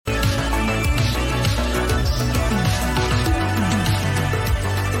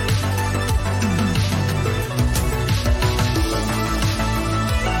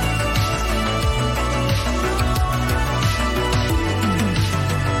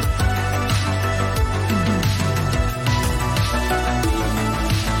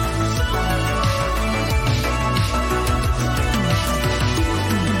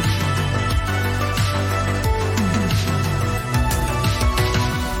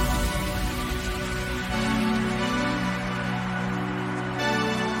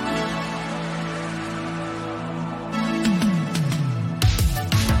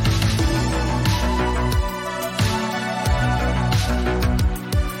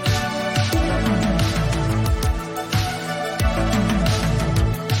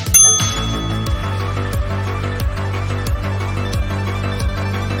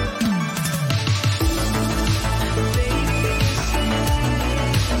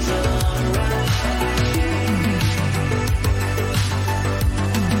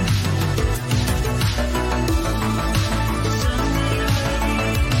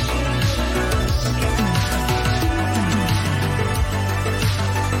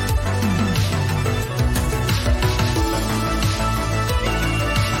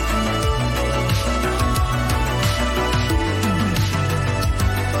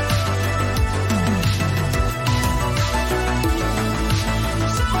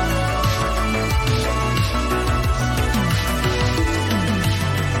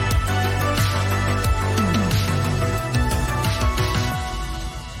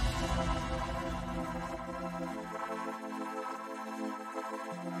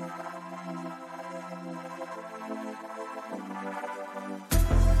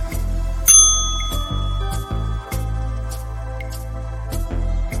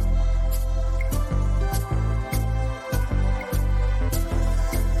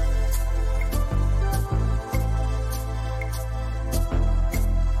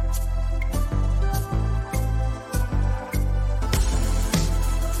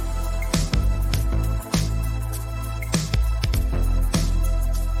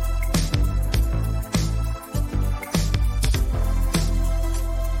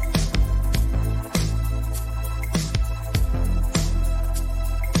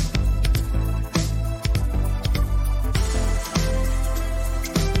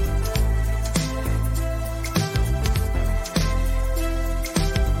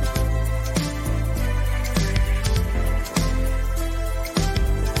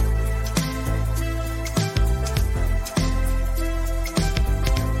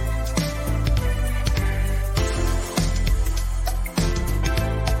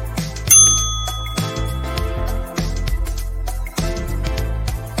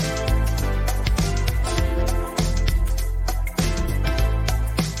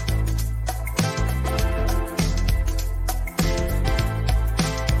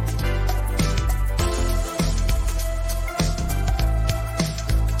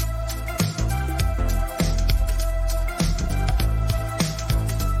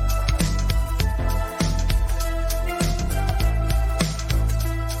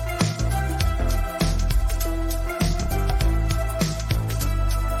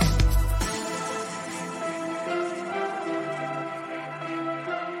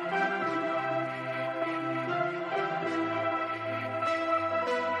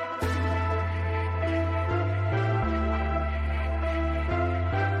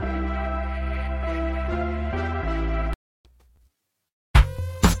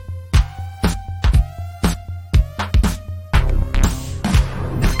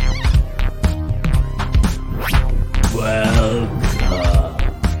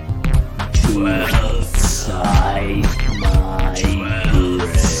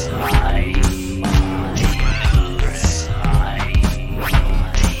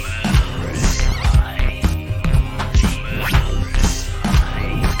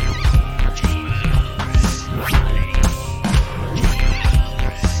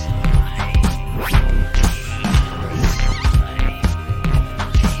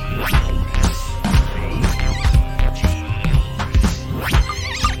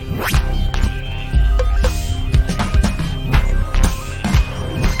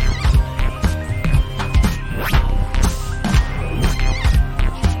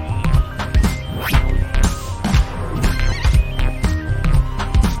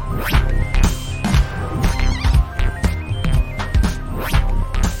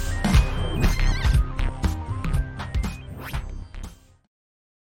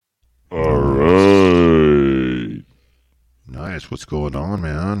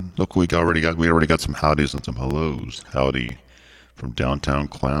look, we already got some howdies and some hellos. Howdy from Downtown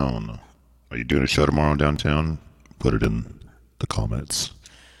Clown. Are you doing a show tomorrow in downtown? Put it in the comments.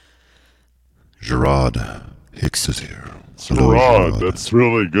 Gerard Hicks is here. Hello, Gerard, Gerard. that's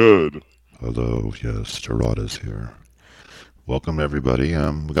really good. Hello, yes, Gerard is here. Welcome, everybody.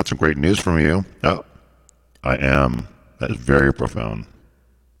 We got some great news from you. Oh, I am. That is very profound.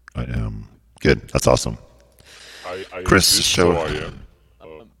 I am. Good. That's awesome. I Chris, exist, show. so I am.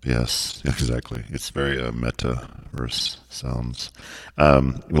 Yes, exactly. It's very metaverse sounds.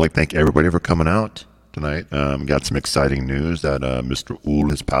 We'd like to thank everybody for coming out tonight. Got some exciting news that Mr. Uhl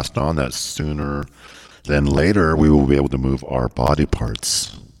has passed on, that sooner than later we will be able to move our body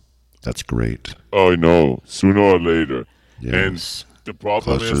parts. That's great. I know, sooner or later. Yes. And the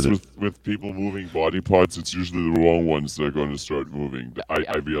problem Closer is to- with people moving body parts, it's usually the wrong ones that are going to start moving.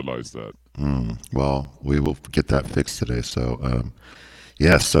 I realize that. Well, we will get that fixed today. So,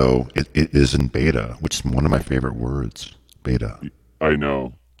 yeah, so it is in beta, which is one of my favorite words. Beta. I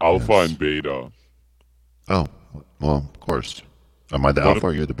know. Alpha Yes. and beta. Oh, well, of course. Am I the What alpha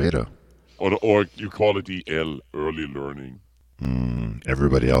or you're the beta? Or you call it the L, early learning.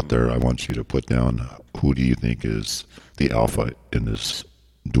 Everybody out there, I want you to put down who do you think is the alpha in this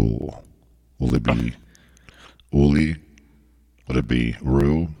duel? Will it be Uli? Will it be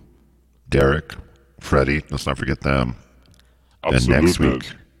Rue? Derek? Freddie? Let's not forget them. Absolutely. And next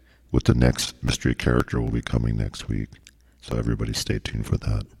week, with the next mystery character will be coming next week. So everybody stay tuned for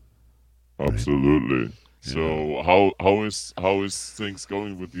that. Absolutely. So how is things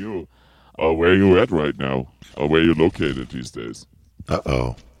going with you? Where are you at right now? Where are you located these days?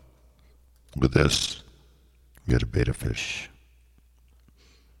 Uh-oh. With this, we had a beta fish.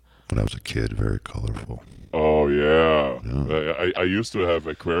 When I was a kid, very colorful. Oh yeah. I used to have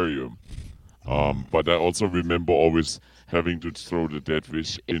aquarium, but I also remember always having to throw the dead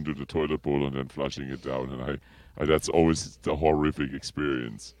fish into the toilet bowl and then flushing it down, and I that's always the horrific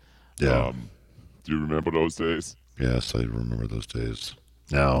experience. Yeah. Do you remember those days? Yes, I remember those days.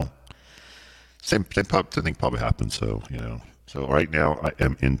 Now, same thing probably happened. So so right now I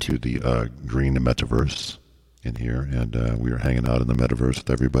am into the green metaverse in here, and we are hanging out in the metaverse with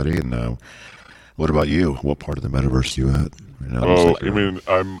everybody. And what about you? What part of the metaverse are you at? Right now? Looks Oh, like I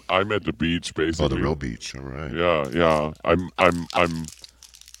mean, I'm at the beach basically. oh, the real beach. All right. Yeah. I'm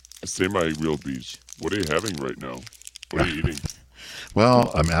semi-real beach. What are you having right now? What are you eating?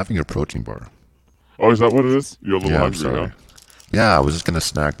 Well, I'm having a protein bar. Oh, is that what it is? You're a little Yeah, I'm hungry, sorry. huh? Yeah, I was just gonna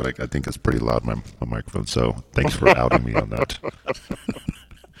snack, but I think it's pretty loud my microphone. So thanks for outing me on that.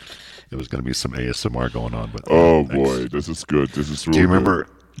 It was gonna be some ASMR going on, but Oh thanks. boy, this is good. This is Do really you remember?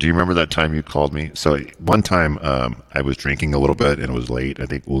 Do you remember that time you called me? So one time, I was drinking a little bit and it was late. I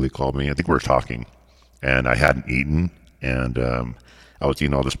think Uli called me. I think we were talking, and I hadn't eaten, and I was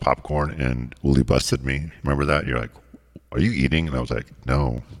eating all this popcorn, and Uli busted me. Remember that? You're like, "Are you eating?" And I was like,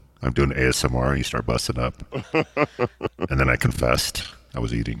 "No, I'm doing ASMR." And you start busting up, and then I confessed I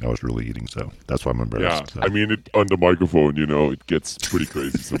was eating. I was really eating, so that's why I'm Yeah, embarrassed. So, I mean, on the microphone, it gets pretty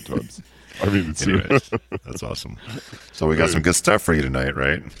crazy sometimes. I mean, it's anyways, that's awesome. So we got some good stuff for you tonight,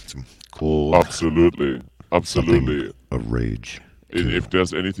 right? Some cool absolutely. of rage. And if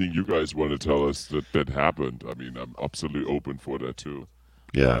there's anything you guys want to tell us that happened, I mean, I'm absolutely open for that too.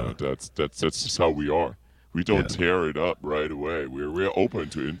 Yeah. That's just how we are. We don't Yeah. tear it up right away. We're open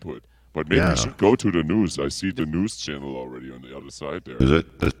to input. But maybe Yeah. we should go to the news. I see the news channel already on the other side there. Is it?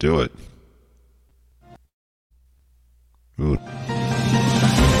 Let's do it. Ooh.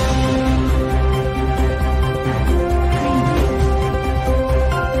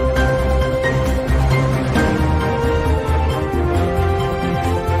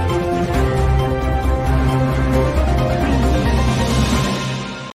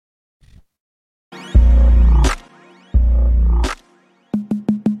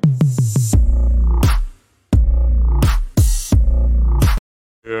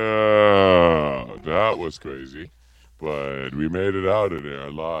 Yeah, that was crazy. But we made it out of there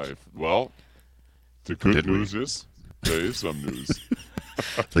alive. Well, the good Did we? news is there is some news.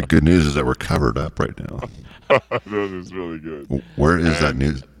 The good news is that we're covered up right now. That is really good. Where is that And-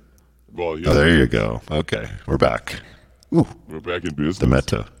 news? Well, Oh, yeah, there you go. Okay, we're back. Ooh, we're back in business. the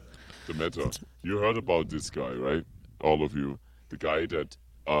meta. The meta. You heard about this guy, right? All of you. The guy that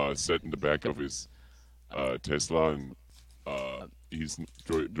sat in the back of his Tesla and he's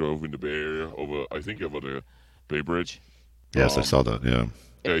drove in the Bay Area I think over the Bay Bridge. Yes, I saw that. Yeah.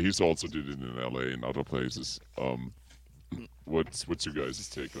 Yeah, he's also did it in LA and other places. What's your guys'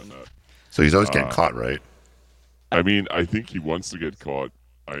 take on that? So he's always getting caught, right? I mean, I think he wants to get caught.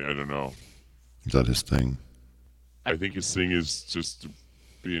 I don't know. Is that his thing? I think his thing is just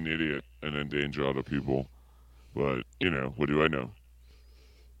be an idiot and endanger other people. But what do I know?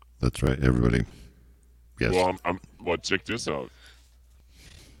 That's right, everybody. Yes. Well, well, check this out.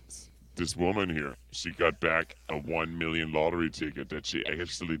 This woman here, she got back a 1 million lottery ticket that she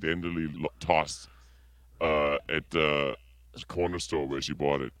accidentally tossed at the corner store where she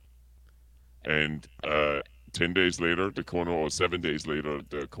bought it. And 10 days later, or 7 days later,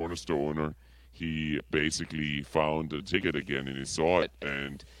 the corner store owner, he basically found the ticket again and he saw it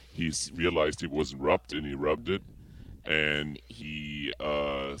and he realized it wasn't rubbed and he rubbed it. And he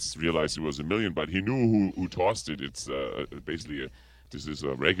realized it was a million, but he knew who tossed it. It's basically this is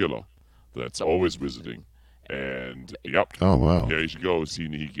a regular that's always visiting. And yep. Oh, wow. There she goes.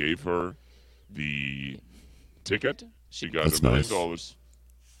 He gave her the ticket. She got That's $1 million.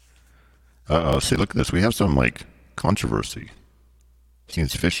 nice. See, look at this. We have some controversy.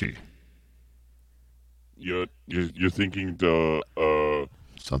 Seems fishy. You're thinking the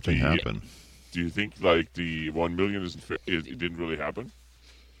Something happened. Do you think the 1 million it didn't really happen,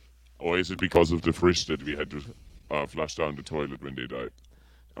 or is it because of the fish that we had to flush down the toilet when they died?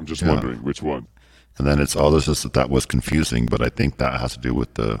 I'm just wondering which one. And then it's all this is that was confusing, but I think that has to do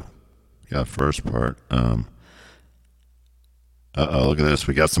with the first part. Look at this.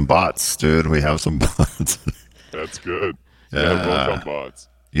 We got some bots, dude. We have some bots. That's good. Yeah. Welcome bots.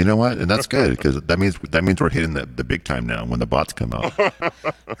 You know what? And that's good because that means we're hitting the big time now when the bots come out,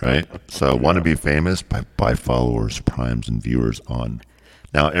 right? So want to be famous? Buy followers, primes, and viewers on.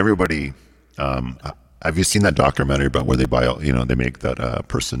 Now everybody, have you seen that documentary about where they buy? They make that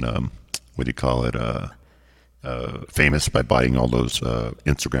person, what do you call it? Famous by buying all those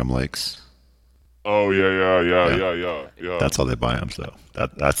Instagram likes. Oh yeah. That's how they buy them. So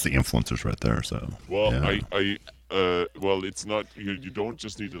that's the influencers right there. So well, yeah. Well, it's not. You don't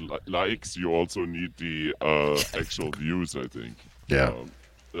just need the likes. You also need the actual views. I think. Yeah.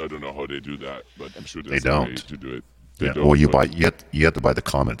 I don't know how they do that, but I'm sure They there's a don't. way to do it. Well, you have to buy the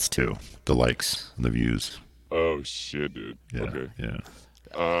comments too, the likes and the views. Oh shit, dude. Yeah. Okay.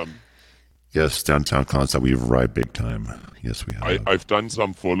 Yeah. Yes, downtown concept. We've arrived big time. Yes, we have. I've done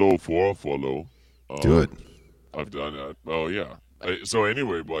some follow for follow. Do it. I've done that. Oh yeah. So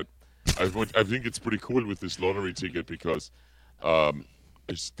anyway, but I think it's pretty cool with this lottery ticket because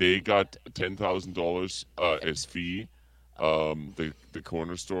they got $10,000 as fee, the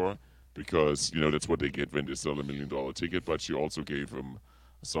corner store, because that's what they get when they sell $1 million ticket. But she also gave them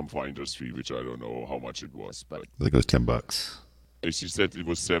some finder's fee, which I don't know how much it was, but I think it was $10. she said it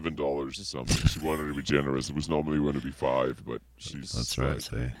was $7 or something. She wanted to be generous. It was normally going to be $5, but she's That's right.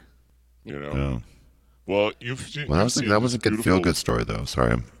 See. Yeah. Well, that was a good feel-good story, though.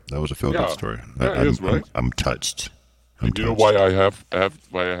 Sorry, that was a feel-good story. Yeah, it is, right? I'm touched. You know why I have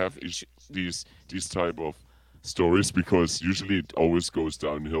these type of stories? Because usually it always goes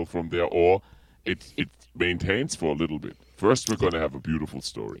downhill from there, or it maintains for a little bit. First, we're going to have a beautiful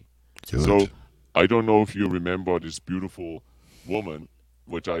story. So I don't know if you remember this beautiful woman,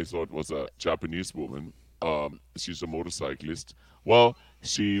 which I thought was a Japanese woman. She's a motorcyclist. Well,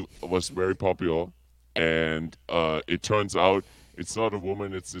 she was very popular, and it turns out it's not a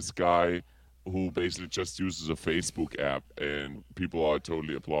woman, it's this guy who basically just uses a Facebook app, and people are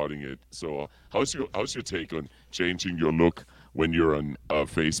totally applauding it. So how's your take on changing your look when you're on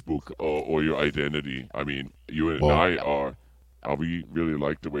Facebook or your identity? I mean, you and I are we really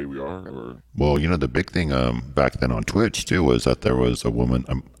like the way we are? Or? Well, the big thing back then on Twitch too was that there was a woman,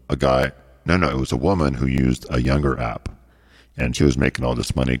 it was a woman who used a younger app, and she was making all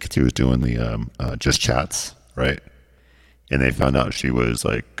this money because she was doing the just chats, right? And they found out she was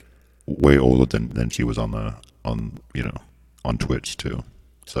way older than she was on Twitch too.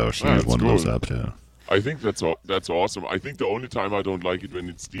 So she used one of those apps. Yeah. I think that's awesome. I think the only time I don't like it when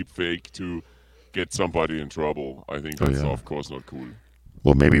it's deep fake to get somebody in trouble. I think that's of course not cool.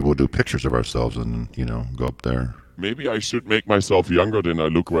 Well, maybe we'll do pictures of ourselves and go up there. Maybe I should make myself younger than I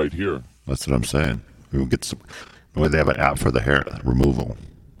look right here. That's what I'm saying. We will get some. They have an app for the hair removal.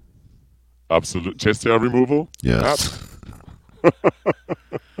 Absolute chest hair removal. Yes.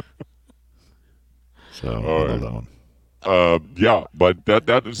 So I love that one. Yeah, but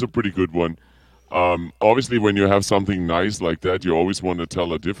that is a pretty good one. Obviously, when you have something nice like that, you always want to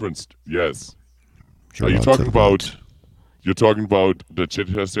tell a difference. Yes. Are you talking about? You're talking about the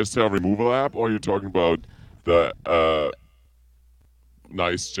chest hair removal app, or you're talking about the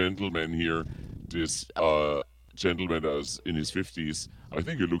nice gentleman here? This gentleman that's in his 50s. I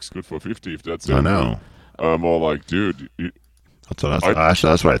think he looks good for 50. If that's it. I know. More like, dude. That's what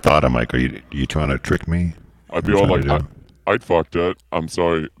I thought. I'm like, are you trying to trick me? I'd be all like, I'd fuck that. I'm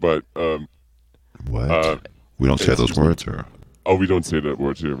sorry, but what? We don't say those words, or Oh, we don't say that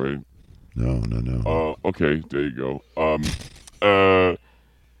word here, right? No, no, no. Okay, there you go. Uh,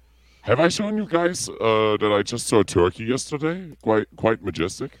 have I shown you guys that I just saw a turkey yesterday? Quite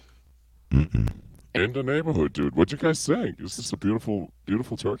majestic. Mm-mm. In the neighborhood, dude. What you guys think? This is a beautiful,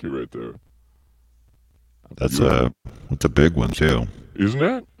 beautiful turkey right there. That's Beautiful. it's a big one too. Isn't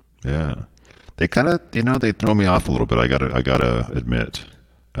it? Yeah. They kind of, they throw me off a little bit. I gotta admit.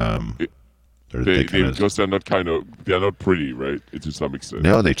 Um, It- they kind of, because they're not pretty, right? To some extent.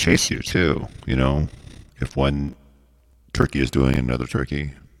 no, they chase you too. If one turkey is doing another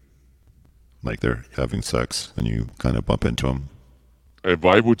turkey, like they're having sex, then you kind of bump into them. And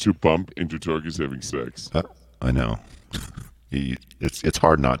why would you bump into turkeys having sex? I know. It's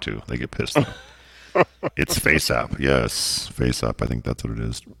hard not to. They get pissed. It's Face App. Yes, Face App. I think that's what it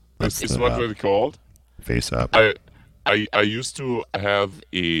is. That's Is the what app. it's called? Face App. I used to have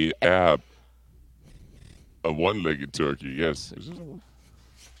a app, a one-legged turkey. Yes,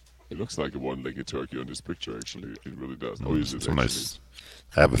 it looks like a one-legged turkey on this picture. Actually, it really does. Oh, is it Some actually? nice.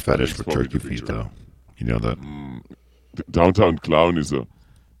 I have a fetish Thanks for for me turkey the feet, picture. though. You know that. Downtown Clown is a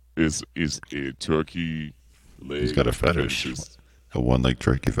turkey leg. He's got a fetish. fetishist. A one-leg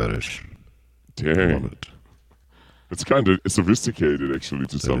turkey fetish. I love Dang, it. it's kind of sophisticated actually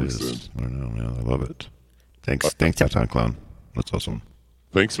to It some is. extent. I know. Yeah, I love it. Thanks, Downtown Clown. That's awesome.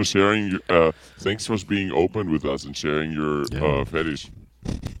 Thanks for sharing. Thanks for being open with us and sharing your Yeah. fetish.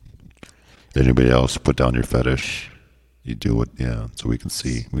 Anybody else put down your fetish? You do it, yeah, so we can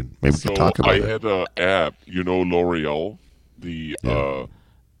see. Maybe we So can talk about I it. had a app, L'Oreal, the Yeah.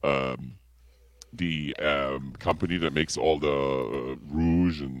 company that makes all the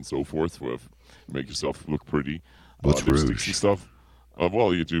rouge and so forth for make yourself look pretty, What's lipsticks rouge? and stuff.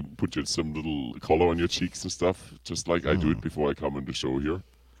 Well, you do put some little color on your cheeks and stuff, just like I do it before I come on the show here,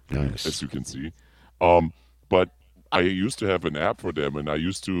 Nice. as you can see. But I used to have an app for them, and I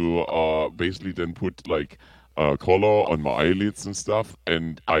used to basically then put like color on my eyelids and stuff,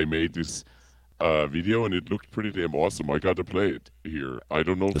 and I made this video, and it looked pretty damn awesome. I got to play it here. I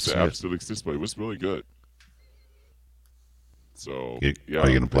don't know if Let's the see app it. still exists, but it was really good. So You- yeah, are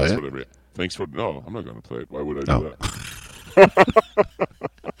you gonna play thanks it? For the, thanks for no, I'm not gonna play it. Why would I do Oh. that?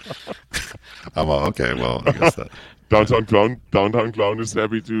 I'm all, okay, well, I guess that. Downtown Clown is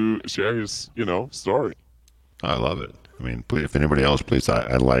happy to share his story. I love it. I mean, if anybody else, please,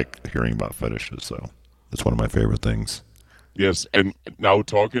 I like hearing about fetishes, so it's one of my favorite things. Yes, and now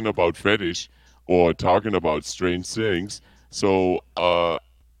talking about fetish or talking about strange things. So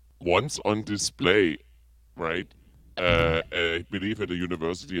once on display, right? I believe at a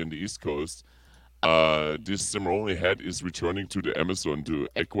university in the East Coast, this Cimarroni head is returning to the Amazon to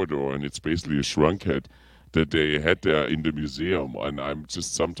Ecuador, and it's basically a shrunk head that they had there in the museum. And I'm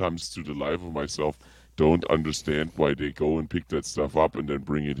just sometimes, to the life of myself, don't understand why they go and pick that stuff up and then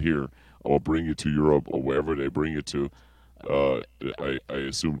bring it here or bring it to Europe or wherever they bring it to. I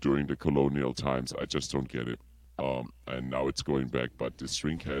assume during the colonial times. I just don't get it. And now it's going back, but this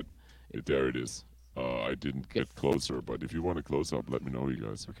shrink head, there it is. I didn't get closer, but if you want a close up, let me know, you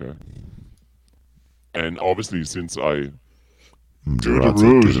guys. Okay. And obviously, since I do the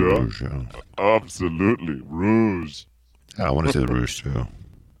rouge, Do the huh? rouge, yeah. Absolutely rouge. Yeah, I want to see the rouge too.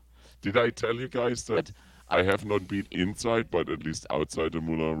 Did I tell you guys that I have not been inside, but at least outside the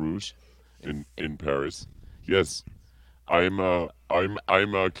Moulin Rouge in Paris? Yes, I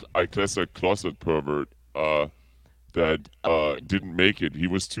guess a closet pervert that didn't make it. He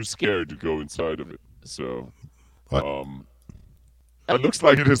was too scared to go inside of it. So What? it looks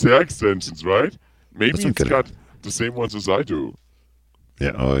like it has hair extensions, right? Maybe Doesn't it's get it. got the same ones as I do.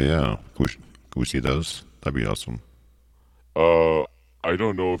 Yeah, oh yeah. Can we see those? That'd be awesome. I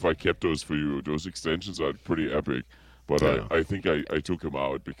don't know if I kept those for you. Those extensions are pretty epic, but Yeah. I think I took them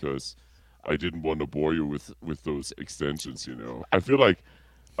out because I didn't want to bore you with those extensions. I feel like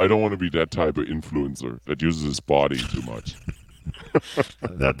I don't want to be that type of influencer that uses his body too much.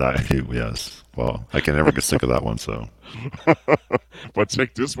 That yes. Well, I can never get sick of that one. So But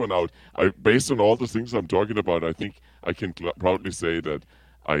check this one out. Based on all the things I'm talking about, I think I can proudly say that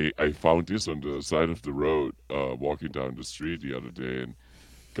I found this on the side of the road, walking down the street the other day, and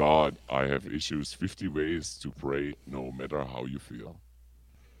God, I have issues. 50 ways to pray, no matter how you feel.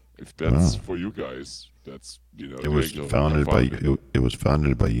 If that's Wow. for you guys, that's it was there you go. founded I by found it. you. It was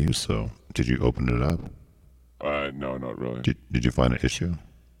founded by you. So did you open it up? No, not really. Did you find an issue?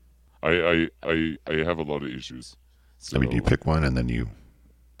 I have a lot of issues. So, I mean, you pick one and then you.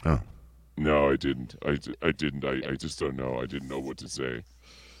 Oh, no, I didn't. I didn't. I just don't know. I didn't know what to say.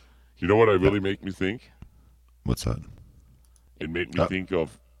 You know what I really make me think? what's that? It made me think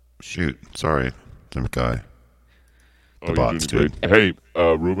of Shoot, sorry, some guy. The Oh, you're bots, doing dude. great.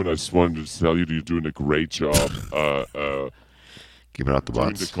 Hey, Ruben, I just wanted to tell you that you're doing a great job. Keeping out the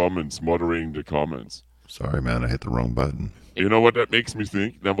Doing the bots. comments, moderating the comments. Sorry, man. I hit the wrong button. You know what that makes me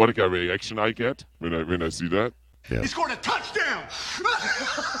think? Now, what a reaction I get when I see that. Yeah. He scored a touchdown.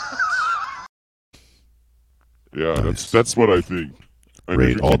 Yeah, Nice. that's what I think. And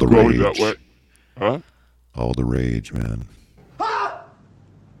Rage, if we all keep the going rage. that way, huh? All the rage, man.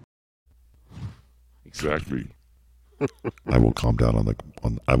 Exactly. I will calm down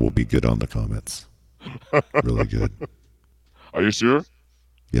on. I will be good on the comments. Really good. Are you sure?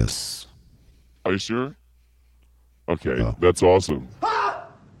 Yes. Are you sure? Okay, Oh. that's awesome.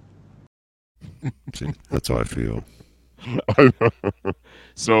 See, that's how I feel.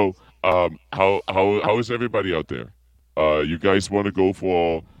 So, how is everybody out there? You guys want to go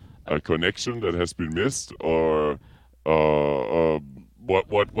for a connection that has been missed, or what's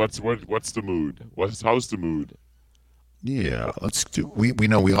the mood? How's the mood? Yeah, let's do. We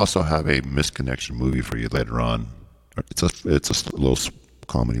know we also have a misconnection movie for you later on. It's a little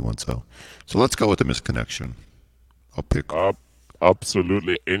comedy one, so let's go with the misconnection. I'll pick.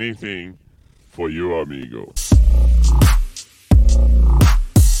 Absolutely anything for you, amigo.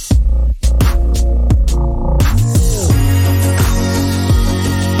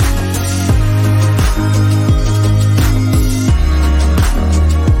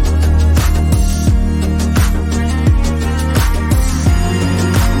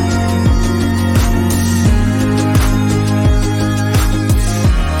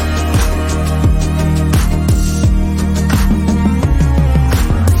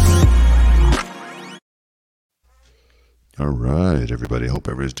 All right, everybody. Hope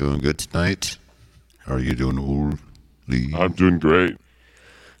everybody's doing good tonight. How are you doing, Uli? I'm doing great.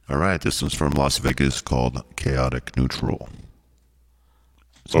 All right, this one's from Las Vegas called Chaotic Neutral.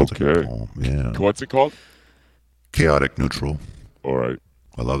 Sounds like a Okay. poem, yeah. What's it called? Chaotic Neutral. All right,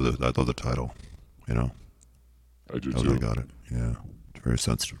 I love the title. You know, I do I too. got it. Yeah, it's a very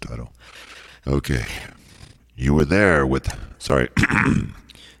sensitive title. Okay, you were there with. Sorry,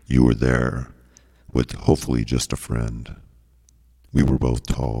 you were there with hopefully just a friend. We were both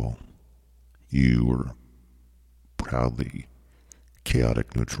tall. You were proudly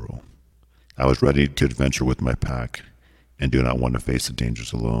chaotic neutral. I was ready to adventure with my pack and do not want to face the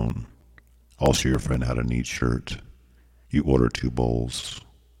dangers alone. Also, your friend had a neat shirt. You ordered 2 bowls.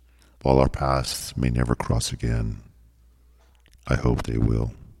 While our paths may never cross again, I hope they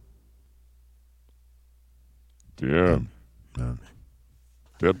will. Yeah. Yeah.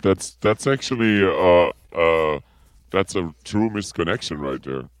 That's actually that's a true misconnection right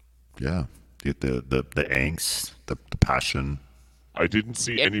there. Yeah. The angst, the passion. I didn't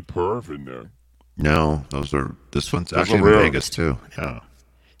see any perv in there. No, this one's actually in rare. Vegas too. Yeah.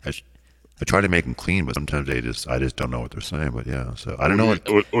 I try to make them clean, but sometimes I just don't know what they're saying. But yeah, so I don't know what.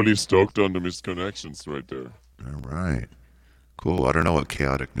 Only stoked on the misconnections right there. All right, cool. I don't know what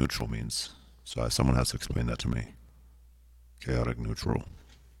chaotic neutral means, so someone has to explain that to me. Chaotic neutral.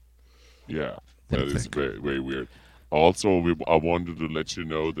 Yeah, What that do you is think? very, very weird. Also, I wanted to let you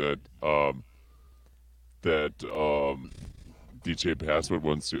know that DJ Password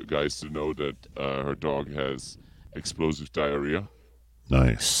wants you guys to know that her dog has explosive diarrhea.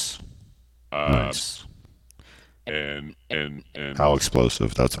 Nice. Nice. And How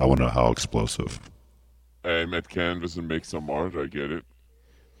explosive? I want to know how explosive. I'm at Canvas and make some art. I get it.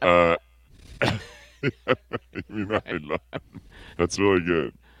 You know, that's really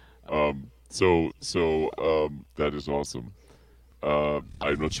good. So that is awesome. I'm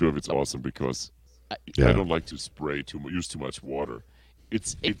not sure if it's awesome because I Yeah. don't like to use too much water.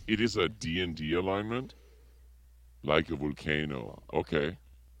 It is a D&D alignment, like a volcano. Okay.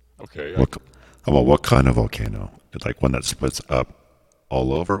 What kind of volcano? Like one that splits up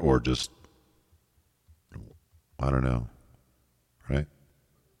all over, or just I don't know, right?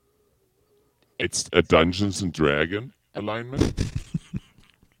 It's a Dungeons and Dragon alignment.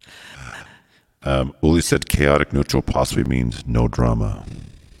 Uli said chaotic neutral possibly means no drama.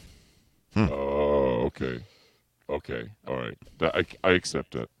 Oh, okay. Okay, all right. I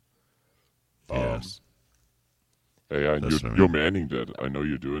accept that. Yes. Hey, That's you're manning that. I know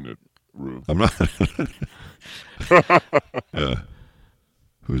you're doing it, Rue. I'm not. Yeah.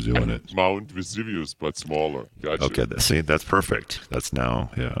 Who's doing it? Mount Vesuvius, but smaller. Gotcha. Okay, that's perfect. That's now,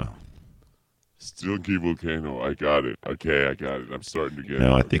 yeah. Still key volcano. I got it. Okay, I got it. I'm starting to get it.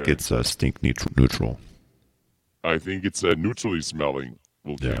 No, I think Okay. it's stink neutral. I think it's a neutrally smelling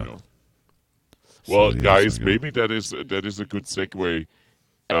volcano. So, Well, yeah, guys, so, yeah. maybe that is a good segue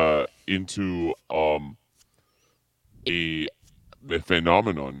into a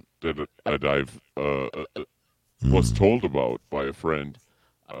phenomenon that I've was told about by a friend,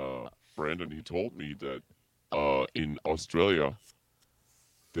 Brandon. He told me that in Australia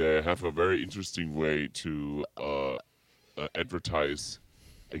they have a very interesting way to advertise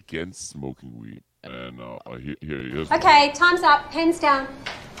against smoking weed. And here's Okay, time's up. Pens down.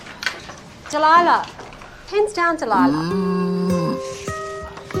 Delilah. Pens down, Delilah.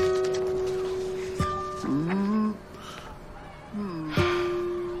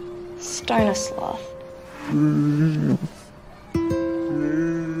 Stoner sloth.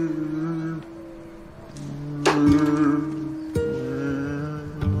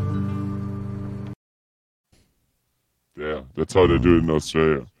 Yeah, that's how they do it in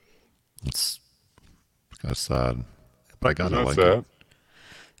Australia. It's kind of sad, but I got Isn't it. that Like sad? it.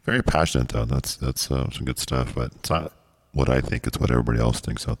 Very passionate though. That's some good stuff. But it's not what I think. It's what everybody else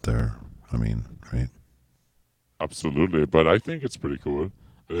thinks out there. I mean, right? Absolutely, but I think it's pretty cool.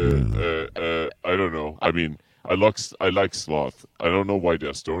 I don't know. I mean, I like sloth. I don't know why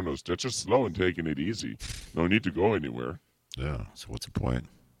they're stoners. They're just slow and taking it easy. No need to go anywhere. Yeah. So what's the point?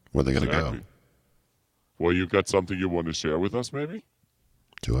 Where are they gonna Exactly. go? Well, you got something you want to share with us, maybe?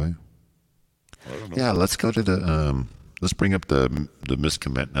 Do I? I don't know. Yeah. Let's go to the. Let's bring up the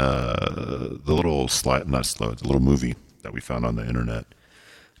miscommit. The little slide, not slow. The little movie that we found on the internet.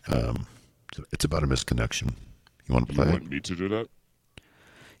 It's about a misconnection. You want to You play it? want me to do that?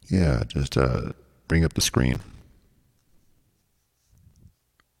 Yeah, just bring up the screen.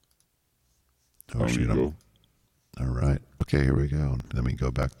 Oh, There shoot. you go. All right. Okay, here we go. Let me go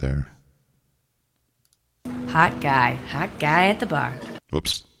back there. Hot guy at the bar.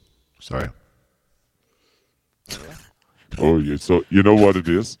 Whoops. Sorry. Oh, yeah. So you know what it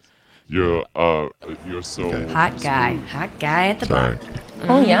is? You're so Okay. Hot guy at the Sorry. bar.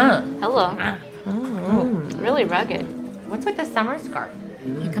 Oh yeah. Hello. Really rugged. What's with the summer scarf?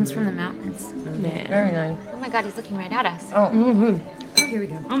 He comes from the mountains. Very nice. Oh my god, he's looking right at us. Oh, here we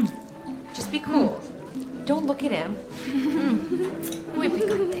go. Just be cool. Don't look at him. Muy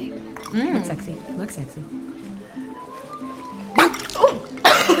picante. Look sexy. Look sexy.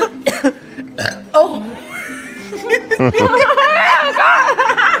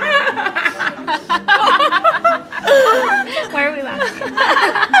 Why are we laughing?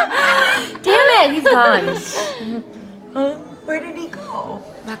 Damn it, he's gone. Where did he go?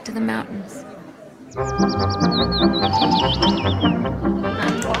 Back to the mountains.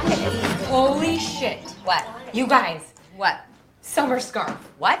 Holy shit. What? You guys. What? Summer scarf.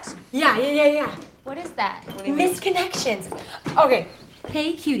 What? Yeah. What is that? Misconnections. Okay.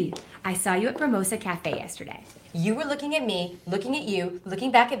 Hey, cutie. I saw you at Formosa Cafe yesterday. You were looking at me, looking at you,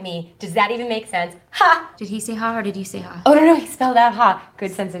 looking back at me. Does that even make sense? Ha! Did he say ha or did you say ha? Oh, no, he spelled out ha.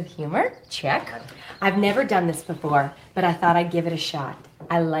 Good sense of humor? Check. I've never done this before, but I thought I'd give it a shot.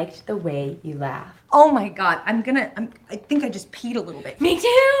 I liked the way you laugh. Oh my god, I think I just peed a little bit. Me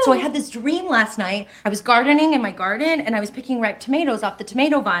too! So I had this dream last night. I was gardening in my garden and I was picking ripe tomatoes off the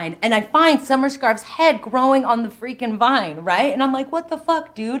tomato vine and I find Summer Scarf's head growing on the freaking vine, right? And I'm like, what the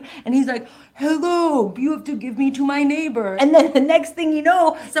fuck, dude? And he's like, hello, you have to give me to my neighbor. And then the next thing you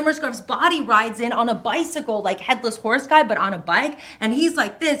know, Summer Scarf's body rides in on a bicycle, like headless horse guy, but on a bike. And he's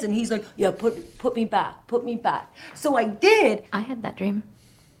like this and he's like, yeah, put me back, put me back. So I did. I had that dream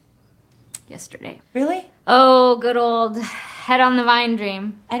yesterday. Really? Oh, good old head on the vine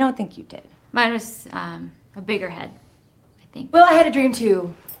dream. I don't think you did. Mine was a bigger head, I think. Well, I had a dream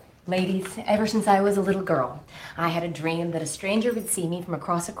too. Ladies, ever since I was a little girl, I had a dream that a stranger would see me from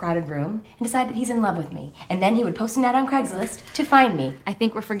across a crowded room and decide that he's in love with me. And then he would post an ad on Craigslist to find me. I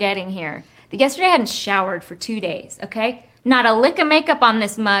think we're forgetting here. Yesterday I hadn't showered for 2 days, okay? Not a lick of makeup on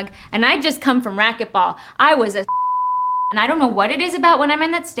this mug, and I just come from racquetball. I was a and I don't know what it is about when I'm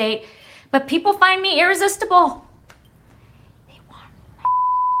in that state, but people find me irresistible.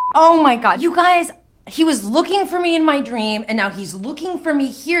 Oh my god, you guys, he was looking for me in my dream and now he's looking for me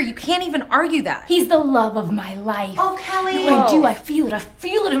here. You can't even argue that. He's the love of my life. Oh, Kelly. No, I do. I feel it. I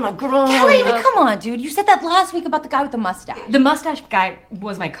feel it in my groin. Kelly, come on, dude. You said that last week about the guy with the mustache. The mustache guy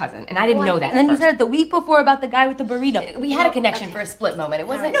was my cousin, and I didn't know that. And then you at said it the week before about the guy with the burrito. first. We had a connection for a split moment. It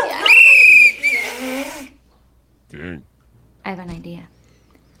wasn't. Dang. I have an idea.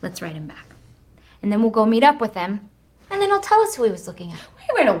 Let's write him back. And then we'll go meet up with him, and then he'll tell us who he was looking at. Why are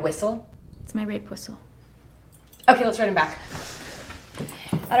you wearing a whistle? It's my rape whistle. Okay, let's write him back.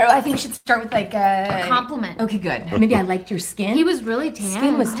 I don't know. I think we should start with like A compliment. Okay, good. Maybe I liked your skin. He was really tan.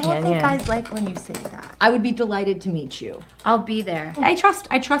 Skin was I tan. don't think yeah. guys like when you say that. I would be delighted to meet you. I'll be there. I trust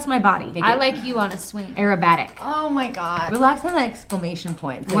my body. I like you on a swing. aerobatic. Oh my god. Relax on the exclamation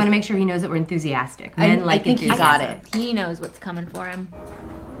point. We want to make sure he knows that we're enthusiastic. I- Men I like think he enthusiasm. got it. He knows what's coming for him.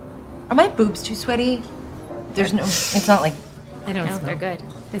 Are my boobs too sweaty? There's no. It's not like. I don't No, smell. they're good.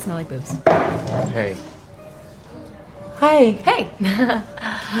 They smell like boobs. Hey. Hi. Hey.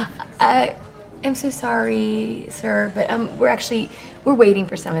 I'm so sorry, sir, but we're waiting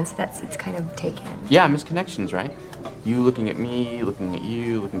for someone, so it's kind of taken. Yeah, misconnections, right? You looking at me, looking at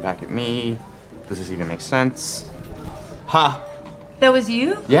you, looking back at me. Does this even make sense? Ha! That was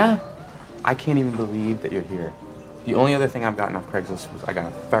you? Yeah. I can't even believe that you're here. The only other thing I've gotten off Craigslist was I got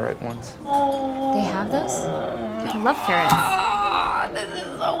a ferret once. They have those? I love ferrets. This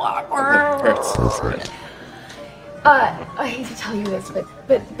is so awkward. Ferrets. I hate to tell you this,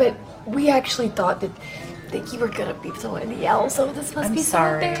 but we actually thought that you were gonna be somebody else, so this must I'm be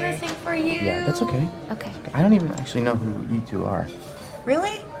sorry. so embarrassing for you. Yeah, that's okay. Okay. I don't even actually know who you two are.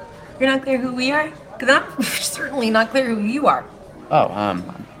 Really? You're not clear who we are? Because I'm certainly not clear who you are. Oh,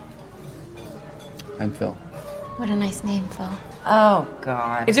 I'm Phil. What a nice name, Phil. Oh,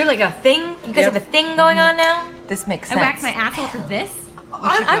 God. Is there like a thing? You guys have a thing going on now? This makes I sense. whacked my asshole for this?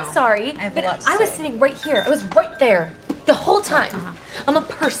 should I'm go. sorry, I have a but lot to I was say. sitting right here. I was right there the whole time. I'm a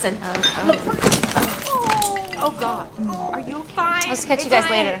person. I'm a person. Oh, God. Are you fine? Let's catch you guys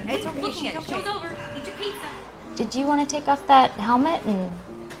later. It's okay. Show's over. Eat your pizza. Did you want to take off that helmet and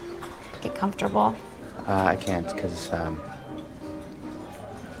get comfortable? I can't because I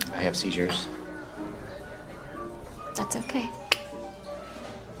have seizures. That's okay.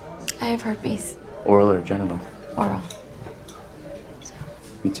 I have herpes. Oral or genital? Oral.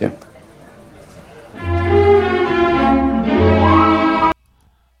 Me too.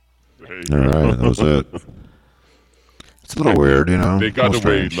 Hey, All right, that was it. It's a little weird, you know. they a got little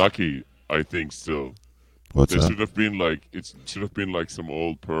away strange. lucky, I think. Still, What's there that? should have been like some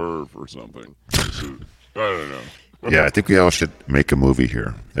old perv or something. I don't know. Yeah, I think we all should make a movie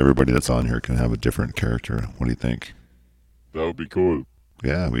here. Everybody that's on here can have a different character. What do you think? That would be cool.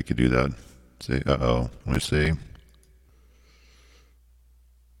 Yeah, we could do that. See, let me see.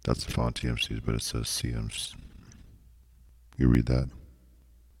 That's the font TMC's, but it says CMs. You read that?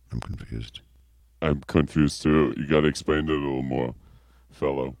 I'm confused. I'm confused too. You gotta explain it a little more,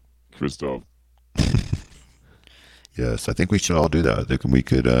 fellow Christoph. Yes, I think we should all do that. I think we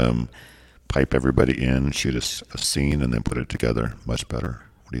could pipe everybody in, shoot a scene, and then put it together. Much better.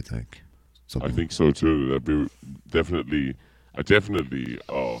 What do you think? I think so too. That'd be definitely,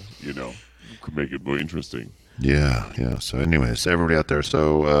 could make it more interesting. Yeah. So anyways, everybody out there.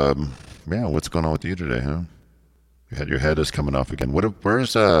 So, what's going on with you today, huh? Your head is coming off again.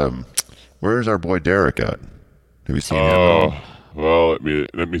 Where's our boy Derek at? Have you seen him? Oh, well,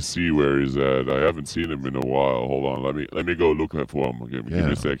 let me see where he's at. I haven't seen him in a while. Hold on, let me go look for him. Give me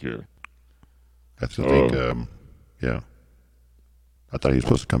a sec here. I think, yeah. I thought he was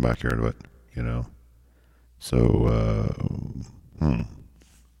supposed to come back here, but, So,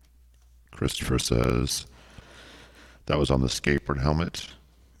 Christopher says that was on the skateboard helmet,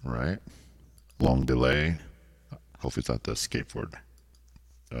 right? Long delay. Hopefully it's not the skateboard.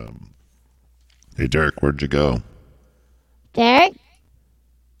 Hey, Derek, where'd you go? Derek?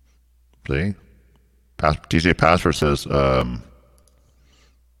 See? DJ Password says,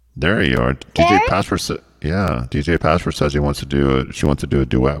 there you are. Derek? DJ Password says she wants to do a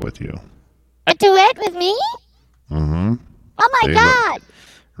duet with you. A duet with me? Mm-hmm. Oh my Say God!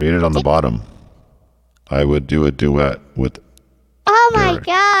 Read it on the bottom. I would do a duet with. Oh my Derek.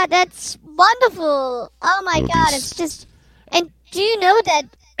 God, that's wonderful! Oh my It would God, be it's just. And do you know that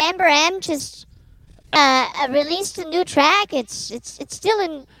Amber M just released a new track? It's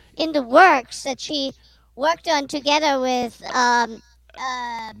still in the works that she worked on together with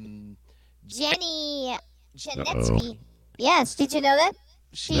Jenny Janetsky. Yes, did you know that?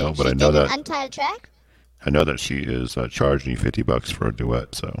 No, but she I know did that. an untitled track. I know that she is charging you $50 for a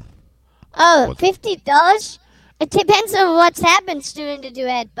duet. So. Oh, What? $50? It depends on what's happened during the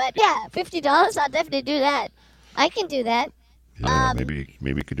duet, but yeah, $50, I'll definitely do that. I can do that. Yeah, maybe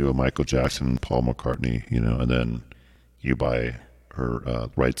you could do a Michael Jackson, Paul McCartney, and then you buy her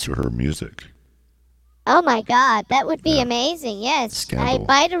rights to her music. Oh my God, that would be amazing. Yes, Scandal. I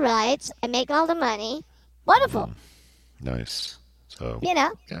buy the rights, I make all the money. Wonderful. Nice. So. You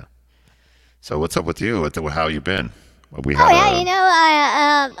know. Yeah. So what's up with you? How you been? We Oh had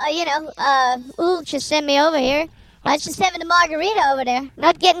yeah, Ool just sent me over here. I was just having a margarita over there,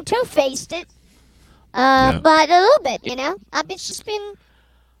 not getting too wasted. But a little bit, I've been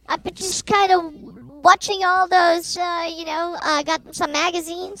just kind of watching all those, I got some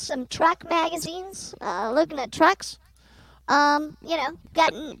magazines, some truck magazines, looking at trucks. Gotten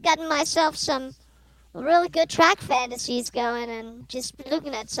myself some really good track fantasies going, and just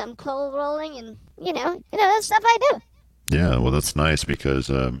looking at some coal rolling, and that stuff I do. Yeah, well, that's nice because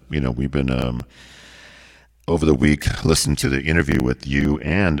we've been over the week listened to the interview with you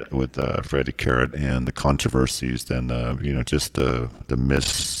and with Freddie Carrot and the controversies and just the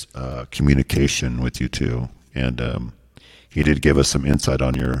miscommunication with you two. And he did give us some insight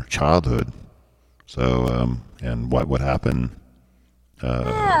on your childhood. So and what happened.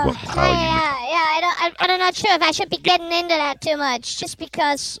 I'm not sure if I should be getting into that too much, just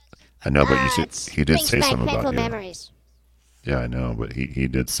because. I know, but he did say something about you. Memories. Yeah, I know, but he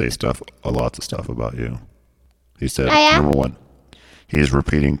did say lots of stuff about you. He said, number one, he's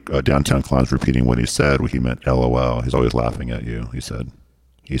repeating, Downtown Clown's repeating what he said. He meant LOL. He's always laughing at you, he said.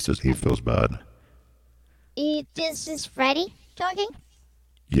 He says he feels bad. This is Freddie talking?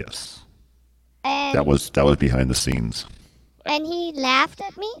 Yes. And that was behind the scenes. And he laughed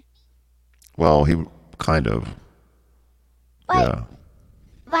at me? Well, he kind of. What? Yeah.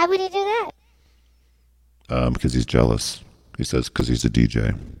 Why would he do that? Because he's jealous. He says because he's a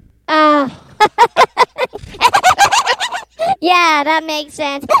DJ. Oh. Yeah, that makes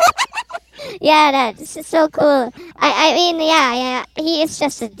sense. Yeah, this is so cool. I mean, yeah, he is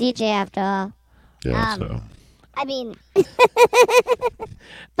just a DJ after all. Yeah, so. I mean,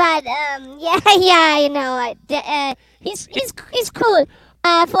 but yeah, he's cool. For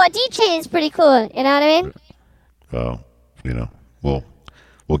a DJ, it's pretty cool. You know what I mean? Well,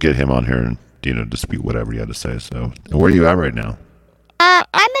 we'll get him on here and dispute whatever you had to say. So, and where are you at right now? I'm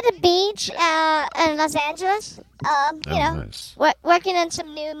at a beach in Los Angeles. Nice. Working on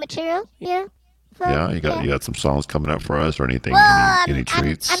some new material. Yeah. You got some songs coming up for us or anything? Well, any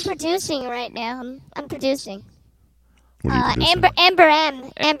treats? I'm producing right now. I'm producing. What are you producing? Amber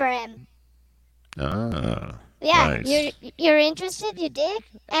M. Ah. Yeah, nice. You're interested? You dig?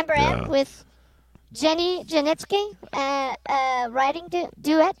 Amber M with Jenny Janetsky writing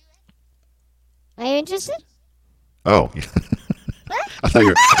duet. Are you interested? Oh. I thought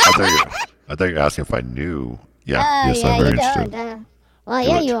you were asking if I knew. Yeah. Yes, I'm very interested. Well,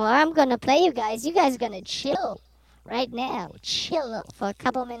 yeah, you are. I'm gonna play you guys. You guys are gonna chill right now. Chill for a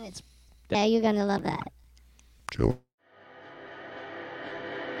couple minutes. Yeah, you're gonna love that. Chill.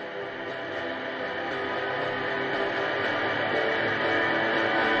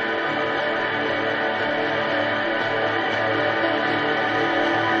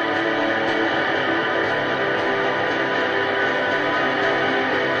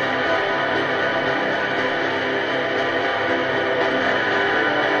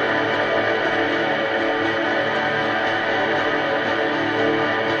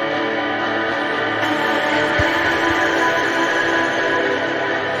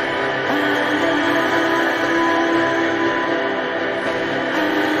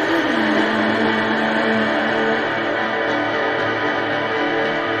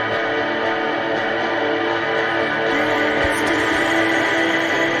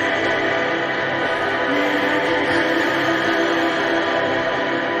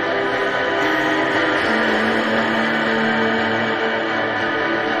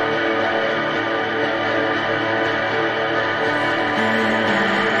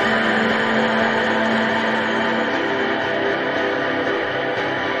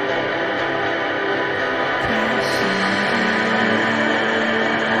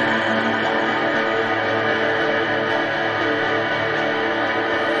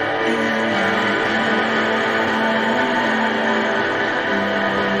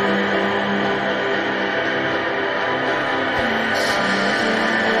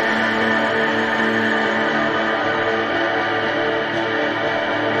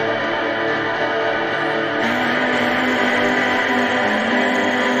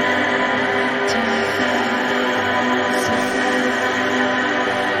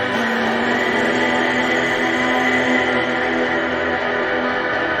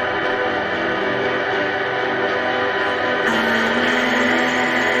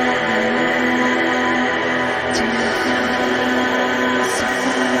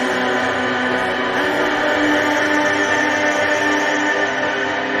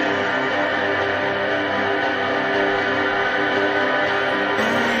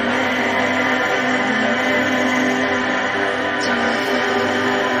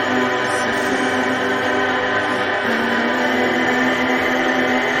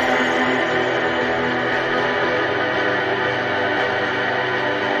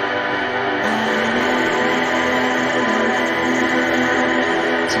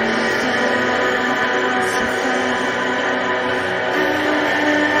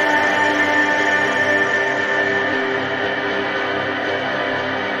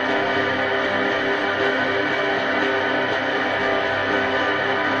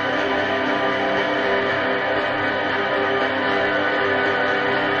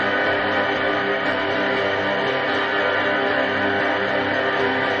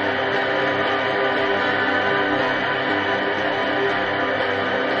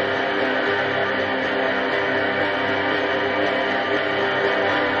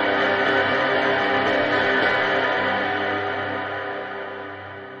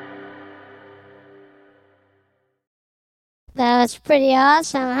 That's pretty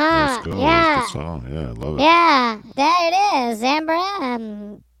awesome, huh? Let's go. Yeah. That's the song. Yeah, I love it. Yeah, there it is,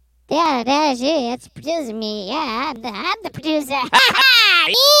 Amber. Yeah, there's you. It's producing me. Yeah, I'm the producer.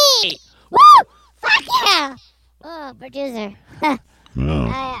 Me! Woo! Fuck yeah! Oh, producer. Yeah. You know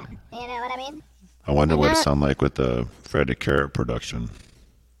what I mean? I wonder what it sound like with the Freddie Carrot production.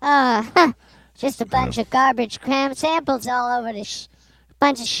 Just a bunch of garbage cram samples all over the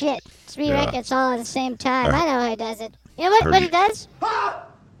bunch of shit. 3 Yeah. records all at the same time. I know how he does it. You know Heard what you- he does?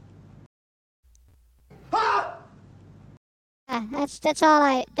 That's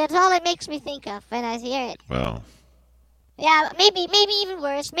all it makes me think of when I hear it. Well, Yeah, maybe even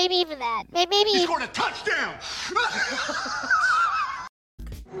worse. Maybe even that. Maybe. He scored a touchdown.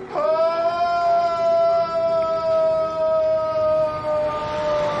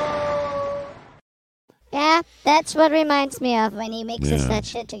 Yeah, that's what reminds me of when he mixes Yeah. that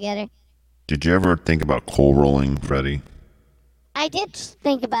shit together. did you ever think about coal rolling, Freddie? I did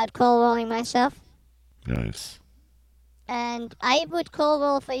think about coal rolling myself, Nice. and I would coal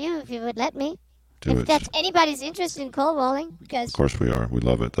roll for you if you would let me. Do if it. that's anybody's interested in coal rolling, because Of course we are. We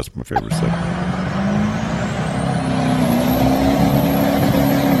love it. That's my favorite segment.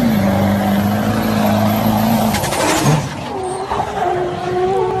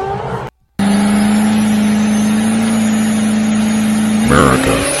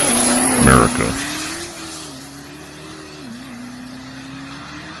 America.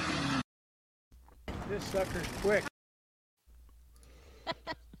 This sucker's quick.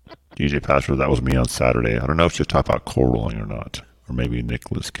 DJ Pastor, that was me on Saturday. I don't know if she's talking about coal rolling or not. Or maybe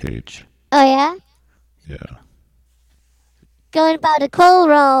Nicolas Cage. oh yeah, Yeah, going about a coal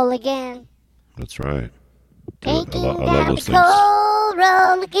roll again. that's right. Dude, I Taking love down those the things. coal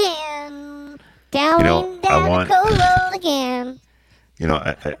roll again. Going You know, I down want- the coal roll again. You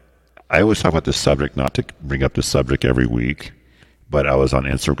know, I always talk about this subject, not to bring up this subject every week, but I was on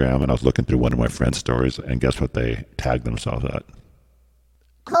Instagram and I was looking through one of my friends' stories, and guess what they tagged themselves at?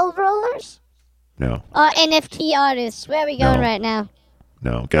 Coal rollers? No, Or NFT artists? Where are we going No. right now?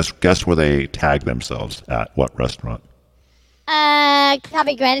 no. Guess where they tagged themselves at? What restaurant?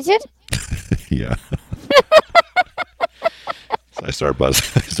 Copy gratitude? Yeah. So I started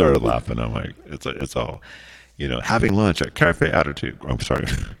buzzing. I started laughing. I'm like, it's all, having lunch at Cafe Attitude. I'm sorry,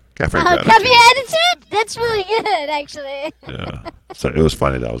 Cafe Gratitude. Copy attitude? That's really good, actually. Yeah. So it was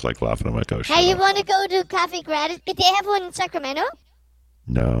funny that I was like laughing. I'm like, oh shit. Hey, you want to go to Coffee Gratitude? They have one in Sacramento?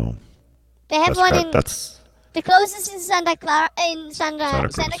 No. They have That's one crap. in... That's. The closest is Santa Clara, in Santa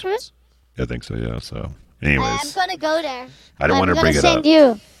Cruz. Cruz? I think so. Yeah. So, I'm anyways, going to go there. I didn't want to bring it send up.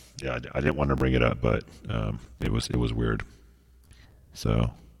 you. Yeah, I didn't want to bring it up, but it was weird.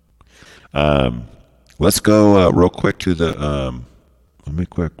 So, let's go real quick to the let me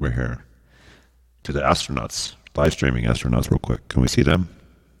quick right here to the astronauts, live streaming astronauts, real quick. Can we see them?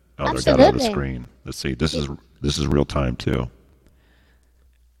 Oh, they're down on the Absolutely. screen. Let's see. This is real time too.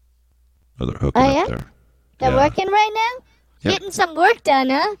 Oh, they're hooking Oh, up yeah? there. They're Yeah. working right now? Yep. Getting some work done,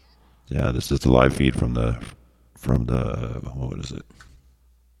 huh? Yeah, this is the live feed from the what is it?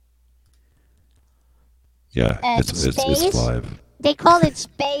 Yeah, it's space? live. They call it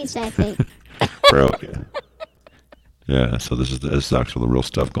space, I think. Bro, yeah. So this is actually the real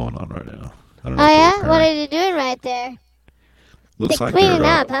stuff going on right now. I don't know. Oh, if they're yeah? What repairing. are they doing right there? Looks They're like cleaning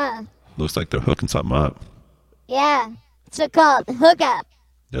they're up, huh? looks like they're hooking something up. Yeah. It's called hookup.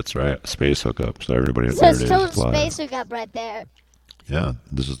 That's right, space hookup. So everybody, So there it's it is. total It's live. space hookup right there. Yeah,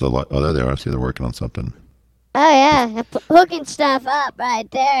 this is the oh, there they are. I see they're working on something. Oh, yeah. They're hooking stuff up right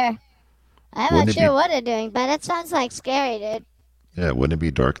there. I'm Wouldn't not it sure be- what they're doing, but it sounds like scary, dude. Yeah, wouldn't it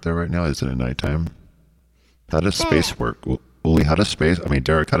be dark there right now? Isn't it nighttime? How does space work? Uli, how does space? I mean,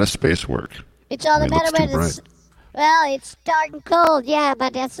 Derek, how does space work? It's all I mean, the matter it looks when too it's... Well, it's dark and cold, yeah,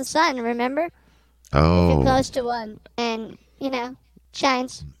 but that's the sun, remember? If you're Oh, close to one and,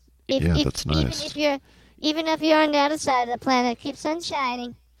 shines. Yeah, that's nice. Even if you're on the other side of the planet, keeps on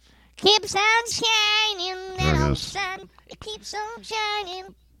shining. Keeps on shining, There it that old is. sun. It keeps on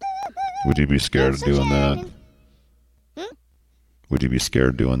shining. would you be scared of Keeps on doing that? shining. Would you be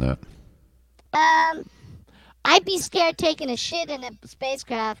scared doing that? I'd be scared taking a shit in a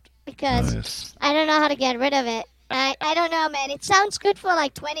spacecraft because Nice. I don't know how to get rid of it. I don't know, man. It sounds good for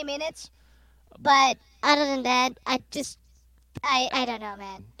like 20 minutes, but other than that, I don't know,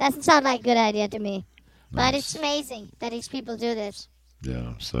 man. Doesn't sound like a good idea to me. But it's amazing that these people do this.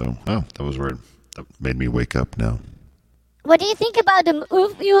 Yeah. So, oh, that was weird. That made me wake up now. What do you think about the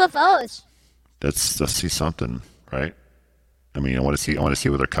UFOs? Let's see something, right? I mean, I want to see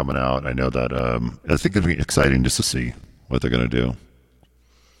where they're coming out. I know that I think it'd be exciting just to see what they're gonna do.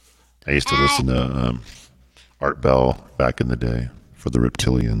 I used to listen to Art Bell back in the day for the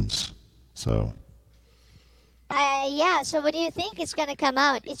Reptilians. So. Yeah, so what do you think is going to come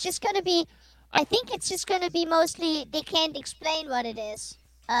out? It's just going to be, I think it's just going to be mostly, they can't explain what it is.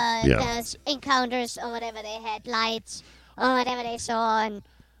 Those encounters or whatever they had, lights or whatever they saw. And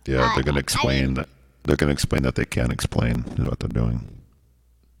yeah, they're going to explain that. They're going to explain that they can't explain what they're doing.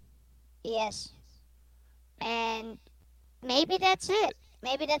 Yes. And maybe that's it.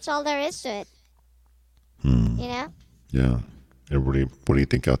 Maybe that's all there is to it. You know? Yeah. Everybody, what do you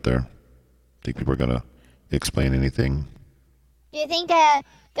think out there? Think people are going to explain anything? Do you think they're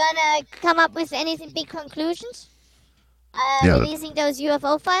gonna come up with anything big conclusions? Releasing those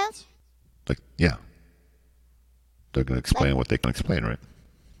UFO files? Like, yeah. They're going to explain what they can explain, right?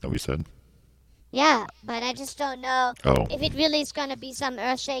 That we said? Yeah, but I just don't know if it really is gonna be some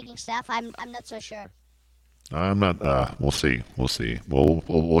earth-shaking stuff. I'm not so sure. I'm not, we'll see. We'll see.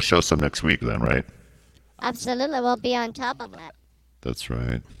 We'll show some next week then, right? Absolutely, we'll be on top of that. That's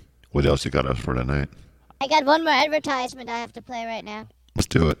right. What else you got us for tonight? I got one more advertisement I have to play right now. Let's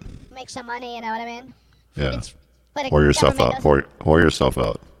do it. Make some money, you know what I mean? Yeah. Pour yourself out. Pour yourself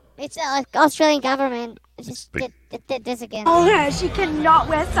out. It's the Australian government. Just did this again. Oh, she cannot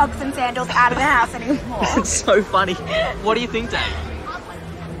wear socks and sandals out of the house anymore. It's so funny. What do you think, Dave?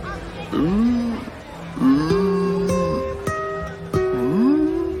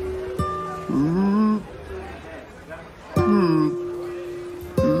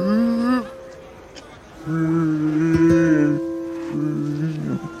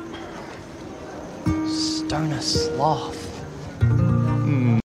 Stoner sloth.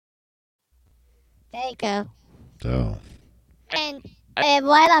 There you go. So. And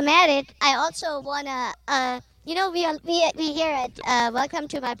while I'm at it, I also wanna, we here at Welcome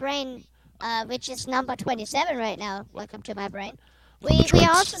to My Brain, which is number 27 right now. Welcome to My Brain. We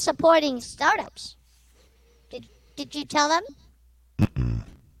are also supporting startups. Did you tell them?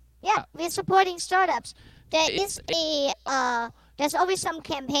 Yeah, we're supporting startups. There's always some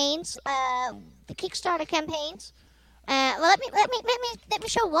campaigns, the Kickstarter campaigns. Well, let me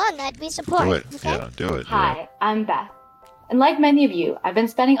show one that we support. Do it. Okay? Yeah, do it. Hi, I'm Beth. And like many of you, I've been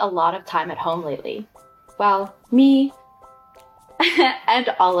spending a lot of time at home lately. Well, me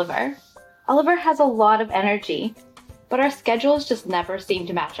and Oliver. Oliver has a lot of energy, but our schedules just never seem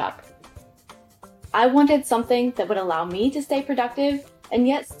to match up. I wanted something that would allow me to stay productive and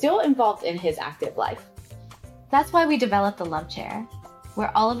yet still involved in his active life. That's why we developed the Love Chair,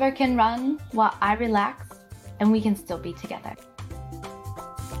 where Oliver can run while I relax and we can still be together.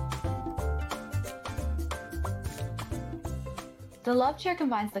 The Love Chair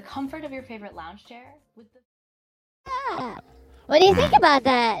combines the comfort of your favorite lounge chair with the... Yeah. What do you think about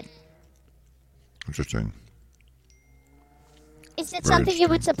that? Interesting. Is it something you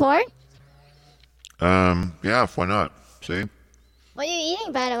would support? Yeah, why not? See? What are you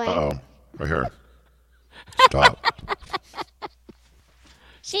eating, by the way? Uh-oh. Right here. Stop.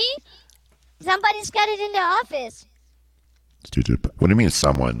 See? Somebody's got it in the office. What do you mean,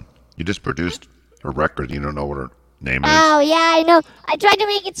 someone? You just produced a record. You don't know what her name is? Oh, yeah, I know. I tried to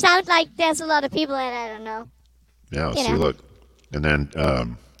make it sound like there's a lot of people and I don't know. Yeah, see, look. And then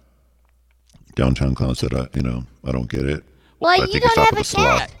Downtown Clown said, I don't get it. Well, but you don't have a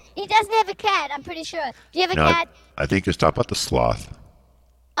cat. He doesn't have a cat, I'm pretty sure. Do you have a cat? I think you stop at the sloth.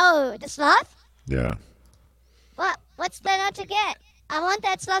 Oh, the sloth? Yeah. What? What's there not to get? I want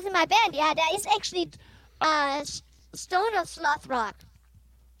that sloth in my band. Yeah, that is actually Stoner Sloth Rock.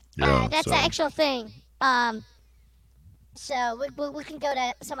 Yeah, that's the actual thing. So we can go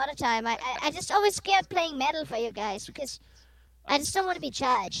to some other time. I just always scared playing metal for you guys because I just don't want to be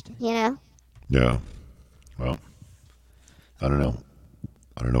charged, you know? Yeah. Well, I don't know.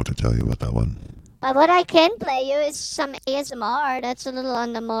 I don't know what to tell you about that one. But what I can play you is some ASMR. That's a little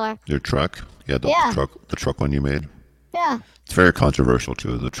on the more... Your truck? Yeah, the truck one you made? Yeah. It's very controversial,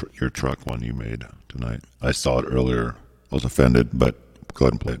 too, your truck one you made tonight. I saw it earlier. I was offended, but go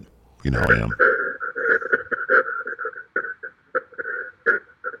ahead and play it. You know how I am.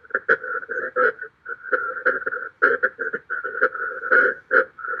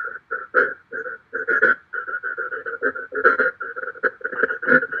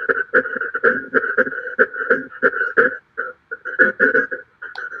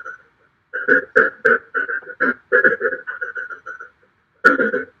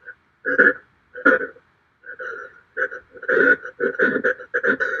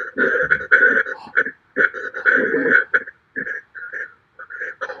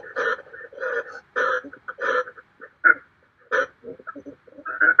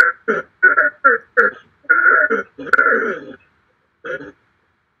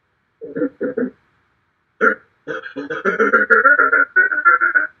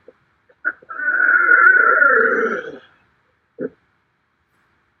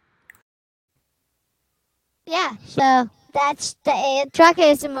 So that's the truck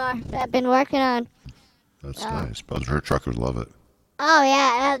ASMR that I've been working on. That's nice. But her truckers love it. Oh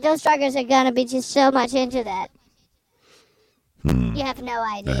yeah, those truckers are gonna be just so much into that. You have no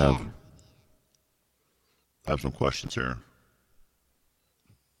idea. I have some questions here.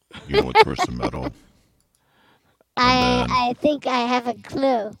 You know what Twisted Metal? I think I have a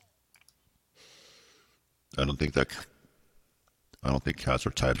clue. I don't think cats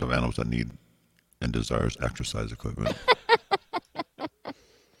are types of animals that need and desires exercise equipment.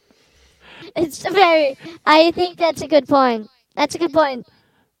 I think that's a good point. That's a good point.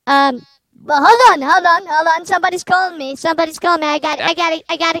 Well, hold on. Somebody's calling me. I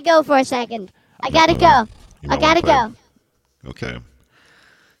gotta go for a second. I gotta go. Okay.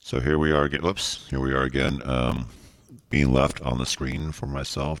 So here we are again. Whoops. Here we are again. Being left on the screen for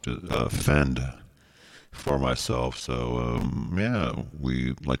myself to fend for myself. So yeah,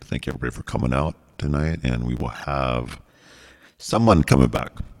 we'd like to thank everybody for coming out tonight, and we will have someone coming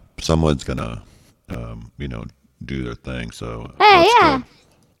back. Someone's gonna, do their thing. So hey, yeah.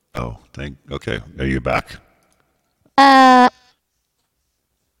 Go. Oh, okay. Are you back? Uh-oh.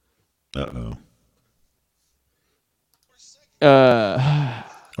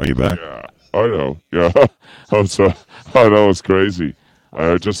 Are you back? Yeah, I know. Yeah, I'm sorry. I know it's crazy.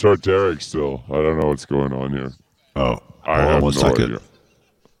 I just heard Derek still. I don't know what's going on here. Oh, I have no idea.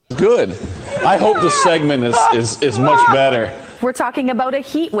 Good. I hope the segment is much better. We're talking about a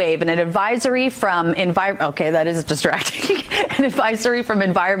heat wave and an advisory from Okay, that is distracting. An advisory from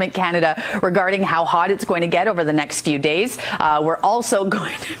Environment Canada regarding how hot it's going to get over the next few days. We're also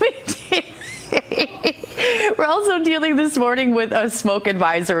going to be We're also dealing this morning with a smoke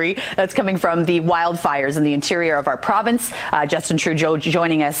advisory that's coming from the wildfires in the interior of our province. Justin Trudeau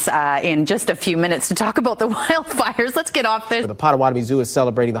joining us in just a few minutes to talk about the wildfires. Let's get off this. The Potawatomi Zoo is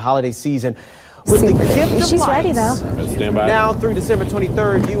celebrating the holiday season with the gift of She's lights. ready, though. Stand by. Now through December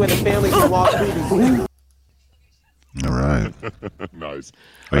 23rd, you and the family can walk through the zoo. All right. Nice.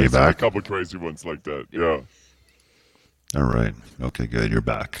 Are you I've seen back? A couple crazy ones like that. Yeah. All right. Okay, good. You're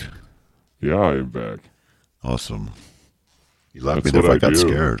back. Yeah, I am back. Awesome. You left That's me there. what I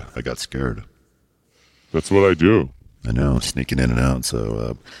I got scared. That's what I do. I know, sneaking in and out.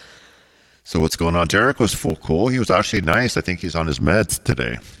 So what's going on? Derek was cool. He was actually nice. I think he's on his meds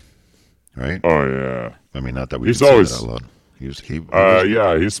today. Right? Oh yeah. I mean, not that we He's can always say that out loud.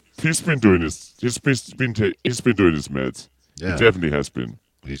 Yeah, he's been doing his doing his meds. Yeah. He definitely has been.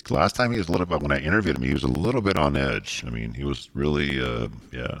 Last time he was a little bit, when I interviewed him, he was a little bit on edge. I mean, he was really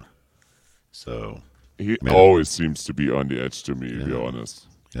yeah. So he always seems to be on the edge to me, to be honest.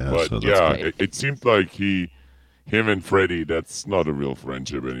 Yeah, but so that's yeah, great. it seemed like him and Freddie, that's not a real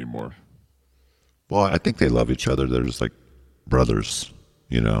friendship anymore. Well, I think they love each other. They're just like brothers,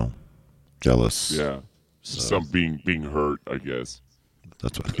 jealous. Yeah. Some being hurt, I guess.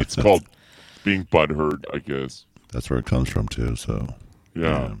 That's what it's called, being butthurt, I guess. That's where it comes from too. So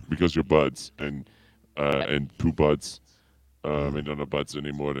yeah. Because you're buds and two buds, and they're not buds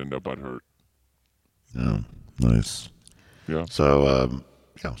anymore, then they're butthurt. Yeah, nice. Yeah. So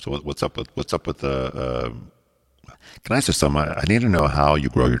So what's up with the? Can I say something? I need to know how you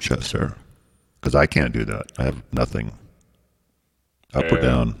grow your chest hair, because I can't do that. I have nothing. Up or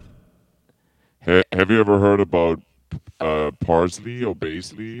down. Have you ever heard about Parsley or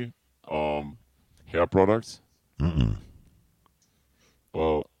Baisley hair products? Mm-mm.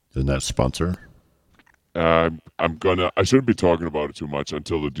 Well, isn't that sponsor? I shouldn't be talking about it too much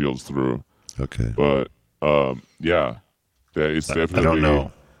until the deal's through. Okay. But yeah, there is definitely. I don't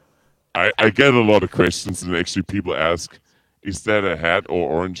know. I get a lot of questions, and actually people ask, "Is that a hat or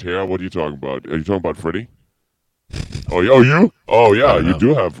orange hair? What are you talking about? Are you talking about Freddie?" Oh, you? Oh, yeah, you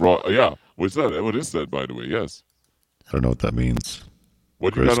do have raw. Yeah. What's that? What is that, by the way? Yes. I don't know what that means.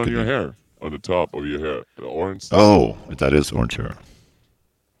 What do you got on your hair? On the top of your hair? The orange stuff? Oh, that is orange hair.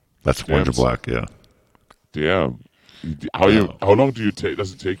 That's orange or black, yeah. Damn. How long do you take?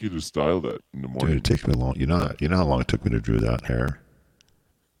 Does it take you to style that in the morning? Dude, it takes me long. You know that. You know how long it took me to draw that hair?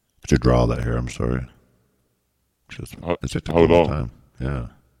 To draw that hair, I'm sorry. It took how long? Time. Yeah.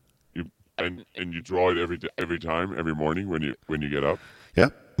 And you draw it every time, every morning when you get up?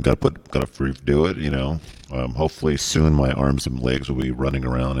 Yep. Got to do it, hopefully soon my arms and legs will be running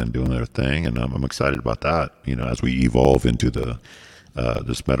around and doing their thing, and I'm excited about that, as we evolve into the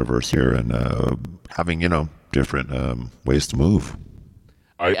this metaverse here and having, different ways to move.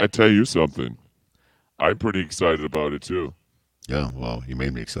 I tell you something. I'm pretty excited about it too. Yeah, well, you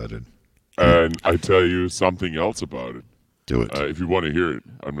made me excited. And I tell you something else about it. Do it. If you want to hear it.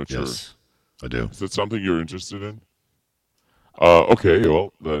 I'm not sure. Yes, I do. Is that something you're interested in? Okay,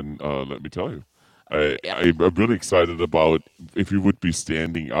 well, then let me tell you. I'm really excited about if you would be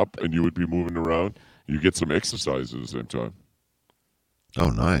standing up and you would be moving around, you get some exercise at the same time. Oh,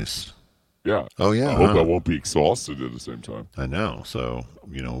 nice. Yeah. Oh, yeah. I hope I huh. won't be exhausted at the same time. I know. So,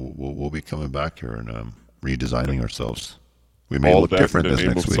 we'll be coming back here and redesigning ourselves. We may All look that different in the this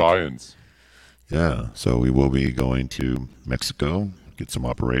name next of week. science. Yeah. So we will be going to Mexico, get some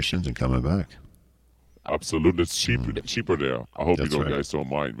operations, and coming back. Absolutely. It's cheaper there. I hope That's you right. guys don't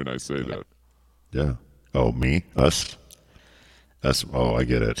mind when I say that. Yeah. Oh, me? Us? Us? Oh, I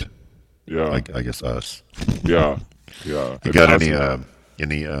get it. Yeah. I guess us. Yeah. Yeah. You got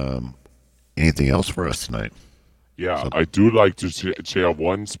And anything else for us tonight? Yeah, I do like to share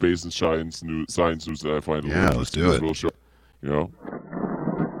one space and science news that I find. Yeah, let's do it. Real short, you know.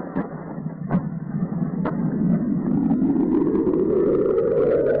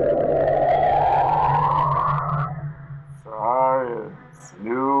 Science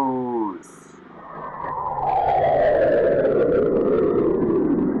news.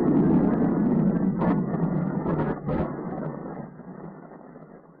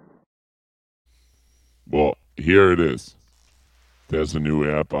 Well, here it is. There's a new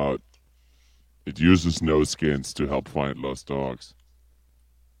app out. It uses nose scans to help find lost dogs.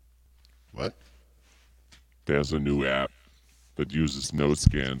 What? There's a new app that uses nose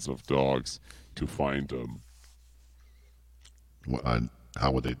scans of dogs to find them.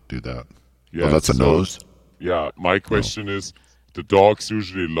 How would they do that? Yeah, Oh, that's a so- nose? Yeah, my question is, the dog's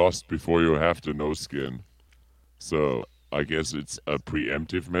usually lost before you have the nose scan. So I guess it's a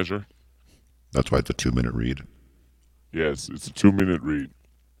preemptive measure. That's why it's a 2-minute read. Yes, it's a 2-minute read.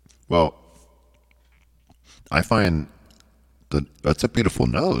 Well, I find that's a beautiful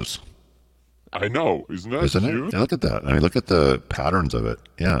nose. I know, isn't that Isn't cute? it? Yeah, look at that. I mean, look at the patterns of it.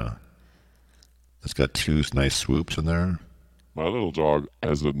 Yeah. It's got 2 nice swoops in there. My little dog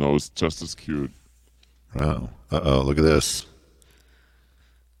has a nose just as cute. Wow. Uh-oh, look at this.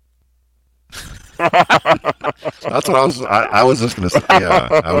 That's what I was just going to say.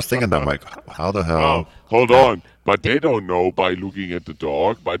 Yeah, I was thinking that, Mike, how the hell? Hold on. But they don't know by looking at the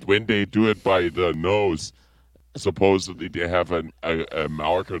dog. But when they do it by the nose, supposedly they have a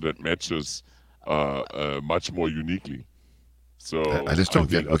marker that matches much more uniquely. So I just don't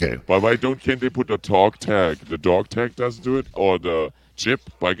get. Okay. But why can't they put the dog tag? The dog tag doesn't do it, or the chip.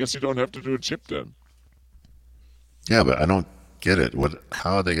 But I guess you don't have to do a chip then. Yeah, but I don't get it.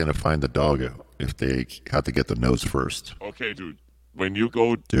 How are they going to find the dog if they have to get the nose first? Okay, dude. When you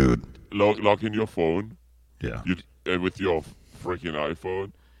go, log in your phone. Yeah. With your freaking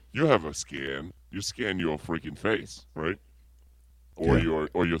iPhone, you have a scan. You scan your freaking face, right? Or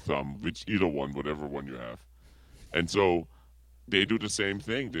your thumb, either one, whatever one you have. And so they do the same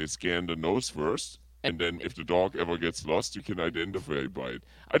thing. They scan the nose first, and then if the dog ever gets lost, you can identify by it.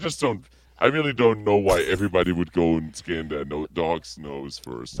 I really don't know why everybody would go and scan their dog's nose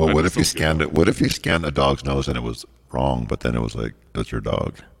first. Well, I what just if you don't get scanned it? What if you scanned a dog's nose and it was wrong, but then it was like, that's your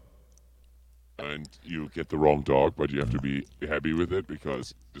dog? And you get the wrong dog, but you have to be happy with it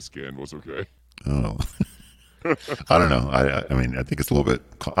because the scan was okay. Oh. I don't know. I mean, I think it's a little bit,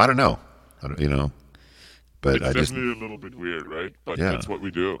 I don't know. But It's I just, definitely a little bit weird, right? But Yeah. that's what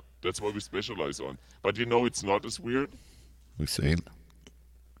we do. That's what we specialize on. But it's not as weird. we see,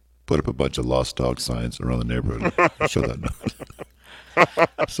 put up a bunch of lost dog signs around the neighborhood. Show that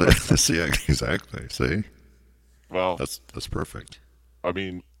nose. See, exactly. See? Well, that's perfect. I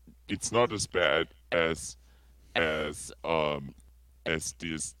mean, it's not as bad as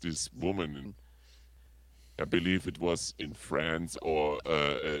this woman. I believe it was in France, or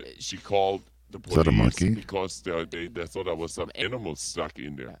she called the Is that a police monkey? because they thought there was some animal stuck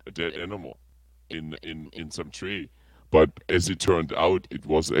in there, a dead animal in some tree. But as it turned out, it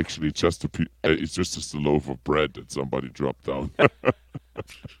was actually just it's just a loaf of bread that somebody dropped down.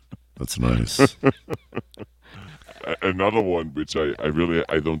 That's nice. Another one, which I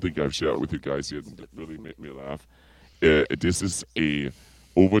don't think I've shared with you guys yet, that really made me laugh. This is a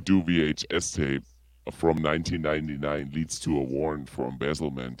overdue VHS tape from 1999 leads to a warrant for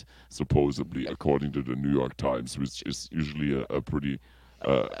embezzlement, supposedly, according to the New York Times, which is usually a pretty...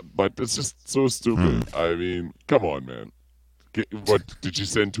 but it's just so stupid. I mean, come on, man. What did you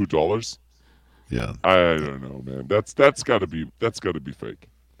send $2? Yeah. I don't know, man. That's gotta be fake.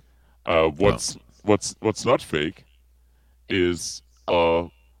 What's not fake is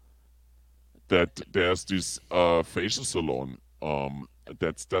that there's this facial salon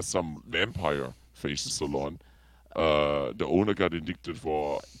that's some vampire facial salon. The owner got indicted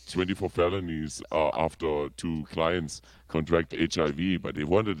for 24 felonies after 2 clients contract HIV, but they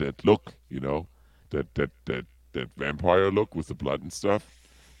wanted that look, that vampire look with the blood and stuff.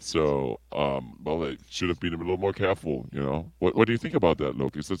 So, well, they should have been a little more careful, you know. What do you think about that,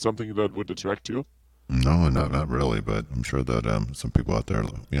 Loki? Is that something that would attract you? No, not really, but I'm sure that some people out there,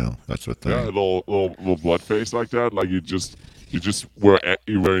 that's what they. Yeah, a little blood face like that, like you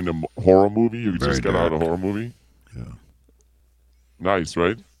were in a horror movie. You Very just got out of a dark. horror movie. Yeah. Nice,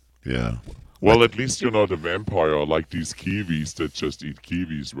 right? Yeah. Well, at least you're not a vampire like these kiwis that just eat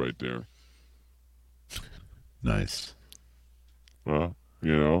kiwis right there. Nice. Well,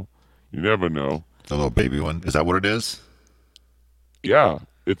 you know, you never know. The little baby one. Is that what it is? Yeah,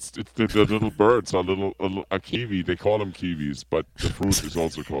 it's the little birds, a kiwi. They call them kiwis, but the fruit is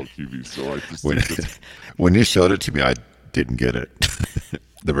also called kiwis. So I just When, think that, when you showed it to me, I didn't get it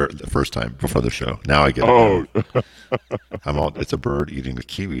the first time before the show. Now I get it. Oh. now. It's a bird eating a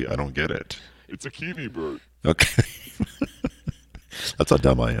kiwi. I don't get it. it's a kiwi bird. Okay. That's how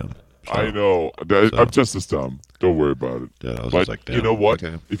dumb I am. I know. I'm just as dumb. Don't worry about it. Yeah, I was but just like, you damn, know what?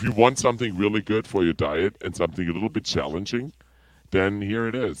 okay. If you want something really good for your diet and something a little bit challenging, then here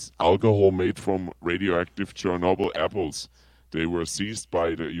it is. Alcohol made from radioactive Chernobyl apples. They were seized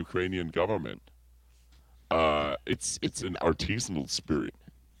by the Ukrainian government. It's an artisanal spirit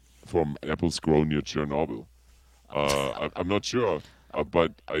from apples grown near Chernobyl. I'm not sure,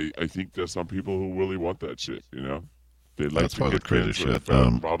 but I think there's some people who really want that shit, you know? They like That's to probably get the crazy cancer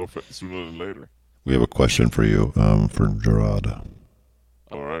shit. out of it sooner than later. We have a question for you for Gerard.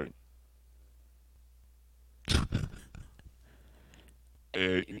 All right.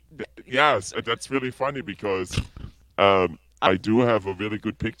 Yes, that's really funny because I do have a really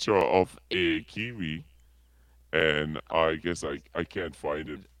good picture of a kiwi, and I guess I can't find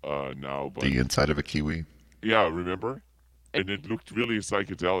it now. But The inside of a kiwi? yeah, remember? And it looked really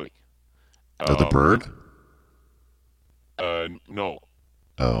psychedelic. The bird? No.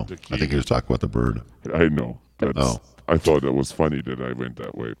 Oh, The I think you were talking about the bird. I know. Oh. I thought that was funny that I went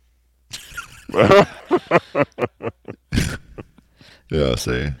that way. Yeah,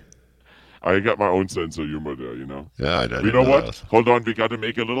 see? I got my own sense of humor there, you know. Yeah, I You didn't know know what? that. Hold on, we got to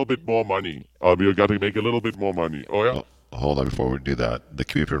make a little bit more money. We got to make a little bit more money. Oh yeah. Hold on before we do that. The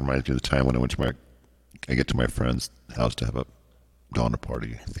kiwi reminds me of the time when I get to my friend's house to have a Donner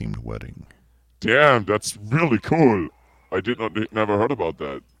Party themed wedding. Damn, that's really cool. I never heard about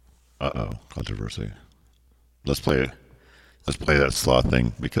that. Uh-oh, controversy. Let's play that sloth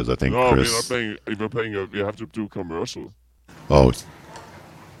thing because I think No, Chris. we're not playing. We're playing. We have to do commercial. Oh,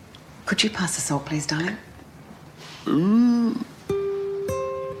 Could you pass the salt, please, darling?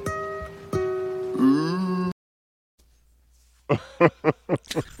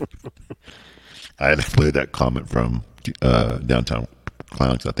 I had to play that comment from Downtown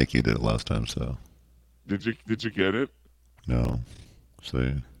Clowns. I think you did it last time, so Did you get it? no.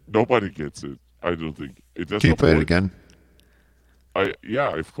 See, Nobody gets it. I don't think it does. can you play it again?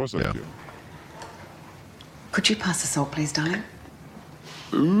 Yeah, of course I can. Could you pass the salt, please, darling?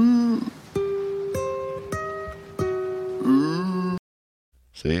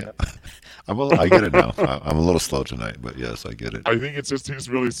 See, I get it now. I'm a little slow tonight, but yes, I get it. I think it's just he's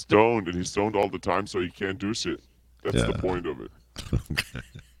really stoned, and he's stoned all the time, so he can't do shit. That's Yeah. the point of it. Okay.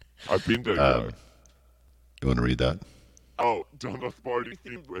 I've been that guy. You want to read that? Oh, Donner Party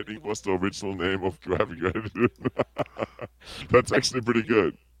themed wedding was the original name of Graphic Gratitude. That's actually pretty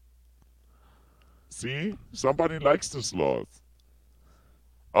good. See? Somebody likes the sloth.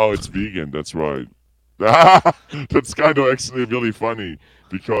 Oh, it's vegan. That's right. That's kind of actually really funny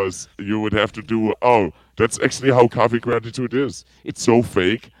because you would have to do. Oh, that's actually how Coffee Gratitude is. It's so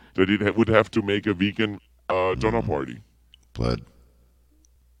fake that it would have to make a vegan Donner Party. Blood.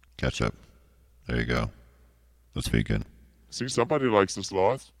 Ketchup. There you go. That's vegan. See, somebody likes the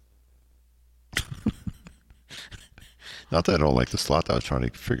sloth. Not that I don't like the sloth. I was trying to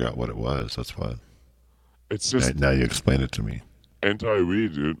figure out what it was. That's why. It's just now you explain it to me.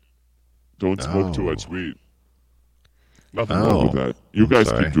 anti-weed, dude. Don't smoke too much weed. Nothing Oh. wrong with that. You I'm guys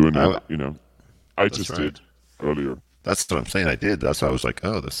sorry. keep doing I- it, you know. I That's just right. did earlier. That's what I'm saying. I did. That's why I was like,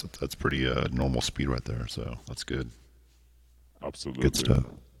 oh, that's pretty normal speed right there. So that's good. Absolutely. Good stuff.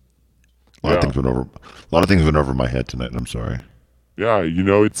 A lot of things went over my head tonight. And I'm sorry. Yeah, you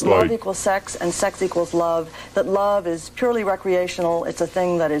know, it's Love like equals sex and sex equals love. That love is purely recreational. It's a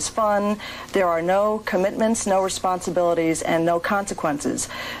thing that is fun. There are no commitments, no responsibilities, and no consequences.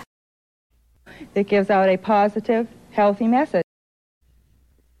 That gives out a positive, healthy message.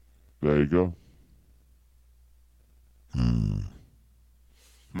 there you go.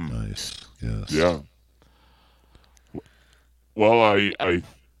 Nice. Yes. Yeah. Well,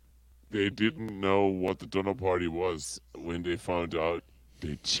 they didn't know what the Donner Party was when they found out.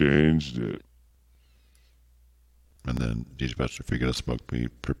 They changed it. And then DJ Bester, if you're gonna smoke, be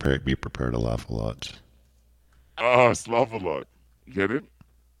prepared to laugh a lot. Laugh a lot. You get it?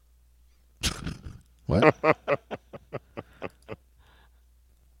 What?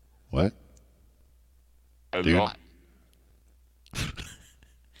 What? A Dude? lot.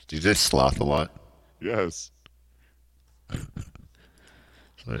 Do you just sloth a lot? Yes.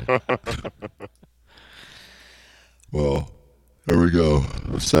 Well, there we go.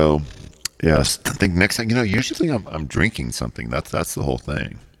 So, yes, I think next thing, usually I'm drinking something. That's the whole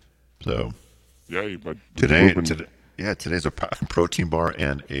thing. So, yeah, but today's a protein bar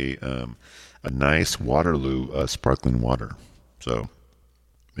and a nice Waterloo sparkling water. So,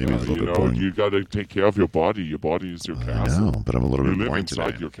 maybe it's a little bit boring. You got to take care of your body. Your body is your castle. I know, but I'm a little bit live boring inside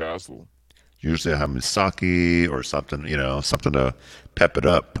today. your castle. Usually I have misaki or something, something to pep it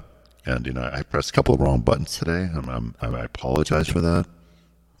up. And, I pressed a couple of wrong buttons today. I apologize for that.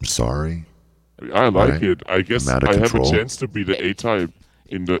 I'm sorry. I like it. I guess I'm out of I control. have a chance to be the A-type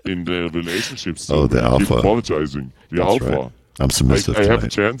in the relationships. Oh, the Keep alpha. apologizing. The That's alpha. right. I'm submissive I have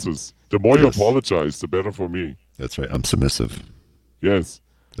tonight. chances. The more you Yes. apologize, the better for me. That's right. I'm submissive. Yes.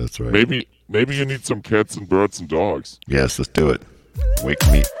 That's right. Maybe you need some cats and birds and dogs. Yes, let's do it. Wake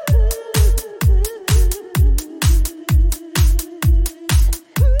me.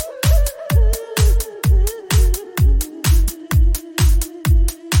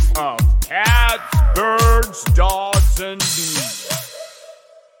 Of cats, birds, dogs, and bees.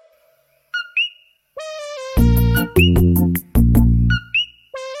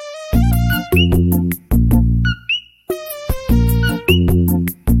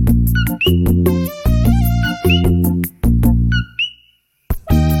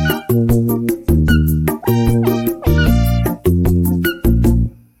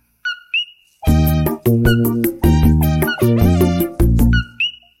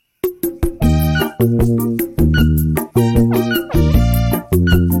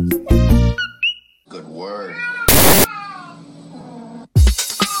 Good word.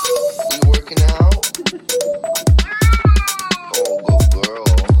 You working out? Oh, good girl.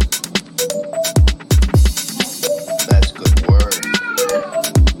 That's good word.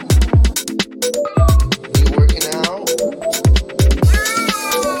 You working out?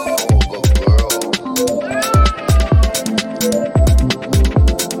 Oh, good girl.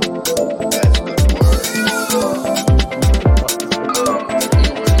 That's good word. You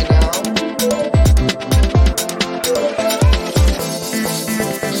working out?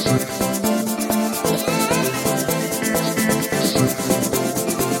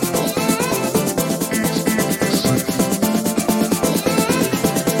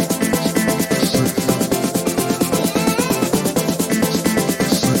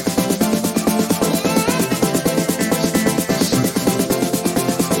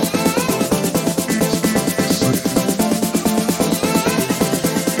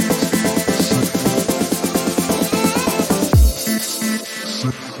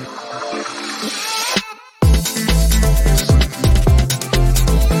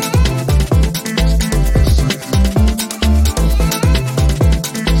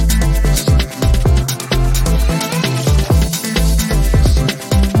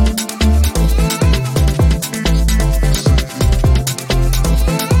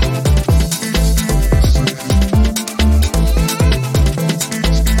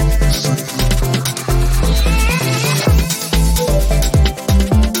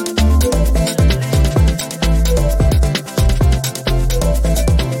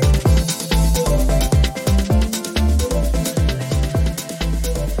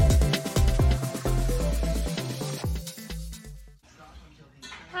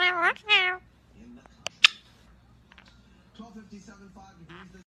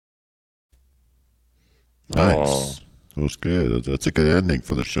 Nice. That was good. That's a good ending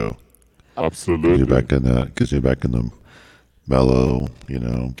for the show. Absolutely. You're back in that because you're back in the mellow.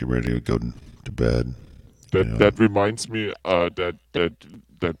 Get ready to go to bed. That reminds me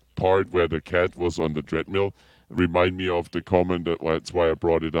that part where the cat was on the treadmill remind me of the comment that's why I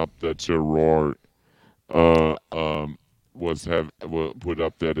brought it up that Gerard was put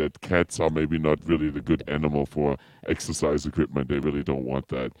up there that cats are maybe not really the good animal for exercise equipment. They really don't want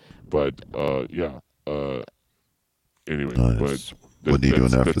that. But anyway. Nice. But What are you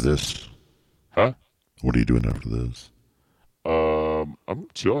doing after that's- this? Huh? What are you doing after this? I'm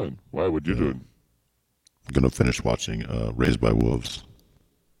chilling. Why? What you doing? I'm gonna finish watching Raised by Wolves.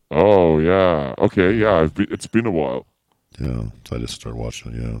 Oh yeah. Okay. Yeah. It's been a while. Yeah, so I just started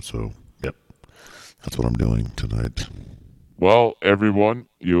watching it. Yeah, so yep, that's what I'm doing tonight. Well, everyone,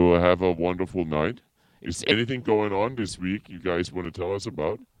 you have a wonderful night. Is anything going on this week you guys want to tell us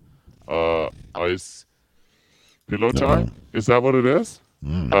about? Pillow time? Is that what it is?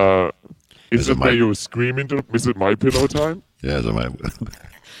 Is it where you scream into? Is it my pillow time? Yeah,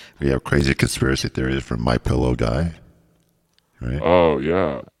 we have crazy conspiracy theories from My Pillow guy, right? Oh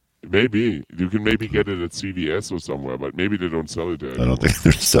yeah, maybe you can maybe get it at CVS or somewhere, but maybe they don't sell it there. I don't think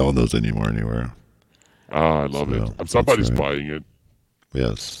they're selling those anymore anywhere. I love it. Somebody's buying it.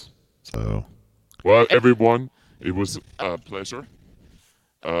 Yes. So. Well, everyone, it was a pleasure.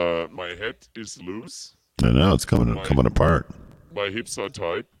 My head is loose. I know it's coming apart. My hips are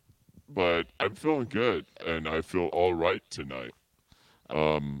tight, but I'm feeling good, and I feel all right tonight.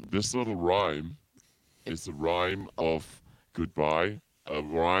 This little rhyme is a rhyme of goodbye, a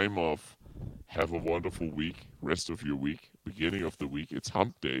rhyme of have a wonderful week, rest of your week, beginning of the week. It's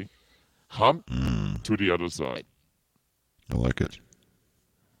hump day. Hump to the other side. I like it.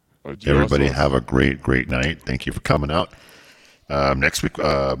 Everybody have a great night. Thank you for coming out. Next week,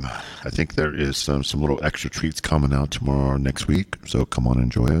 I think there is some little extra treats coming out tomorrow or next week. So come on,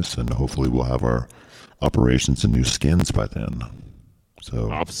 enjoy us, and hopefully we'll have our operations and new skins by then.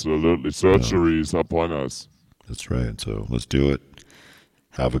 So absolutely, surgery is upon us. That's right. So let's do it.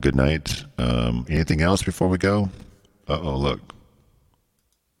 Have a good night. Anything else before we go? Look.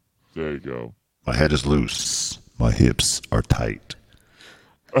 There you go. My head is loose. My hips are tight.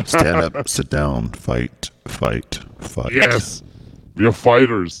 Stand up, sit down, fight. Yes. We are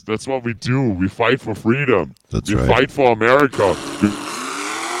fighters. That's what we do. We fight for freedom. That's right. We fight for America. All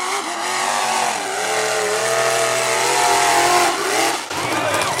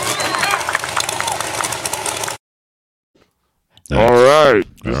right.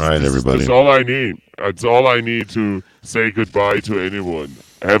 All right, everybody. That's all I need. That's all I need to say goodbye to anyone.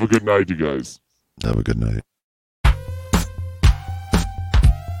 Have a good night, you guys. Have a good night.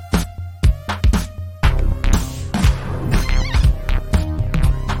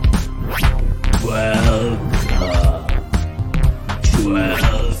 Welcome to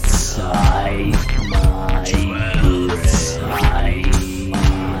outside my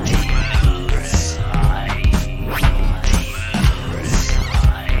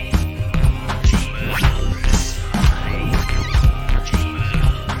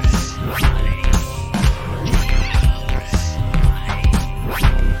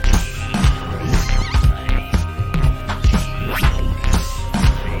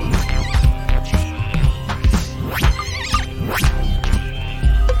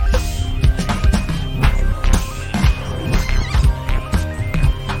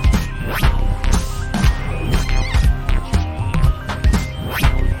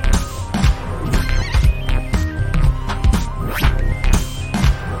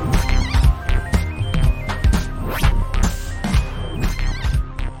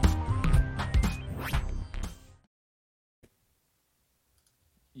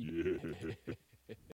Yeah.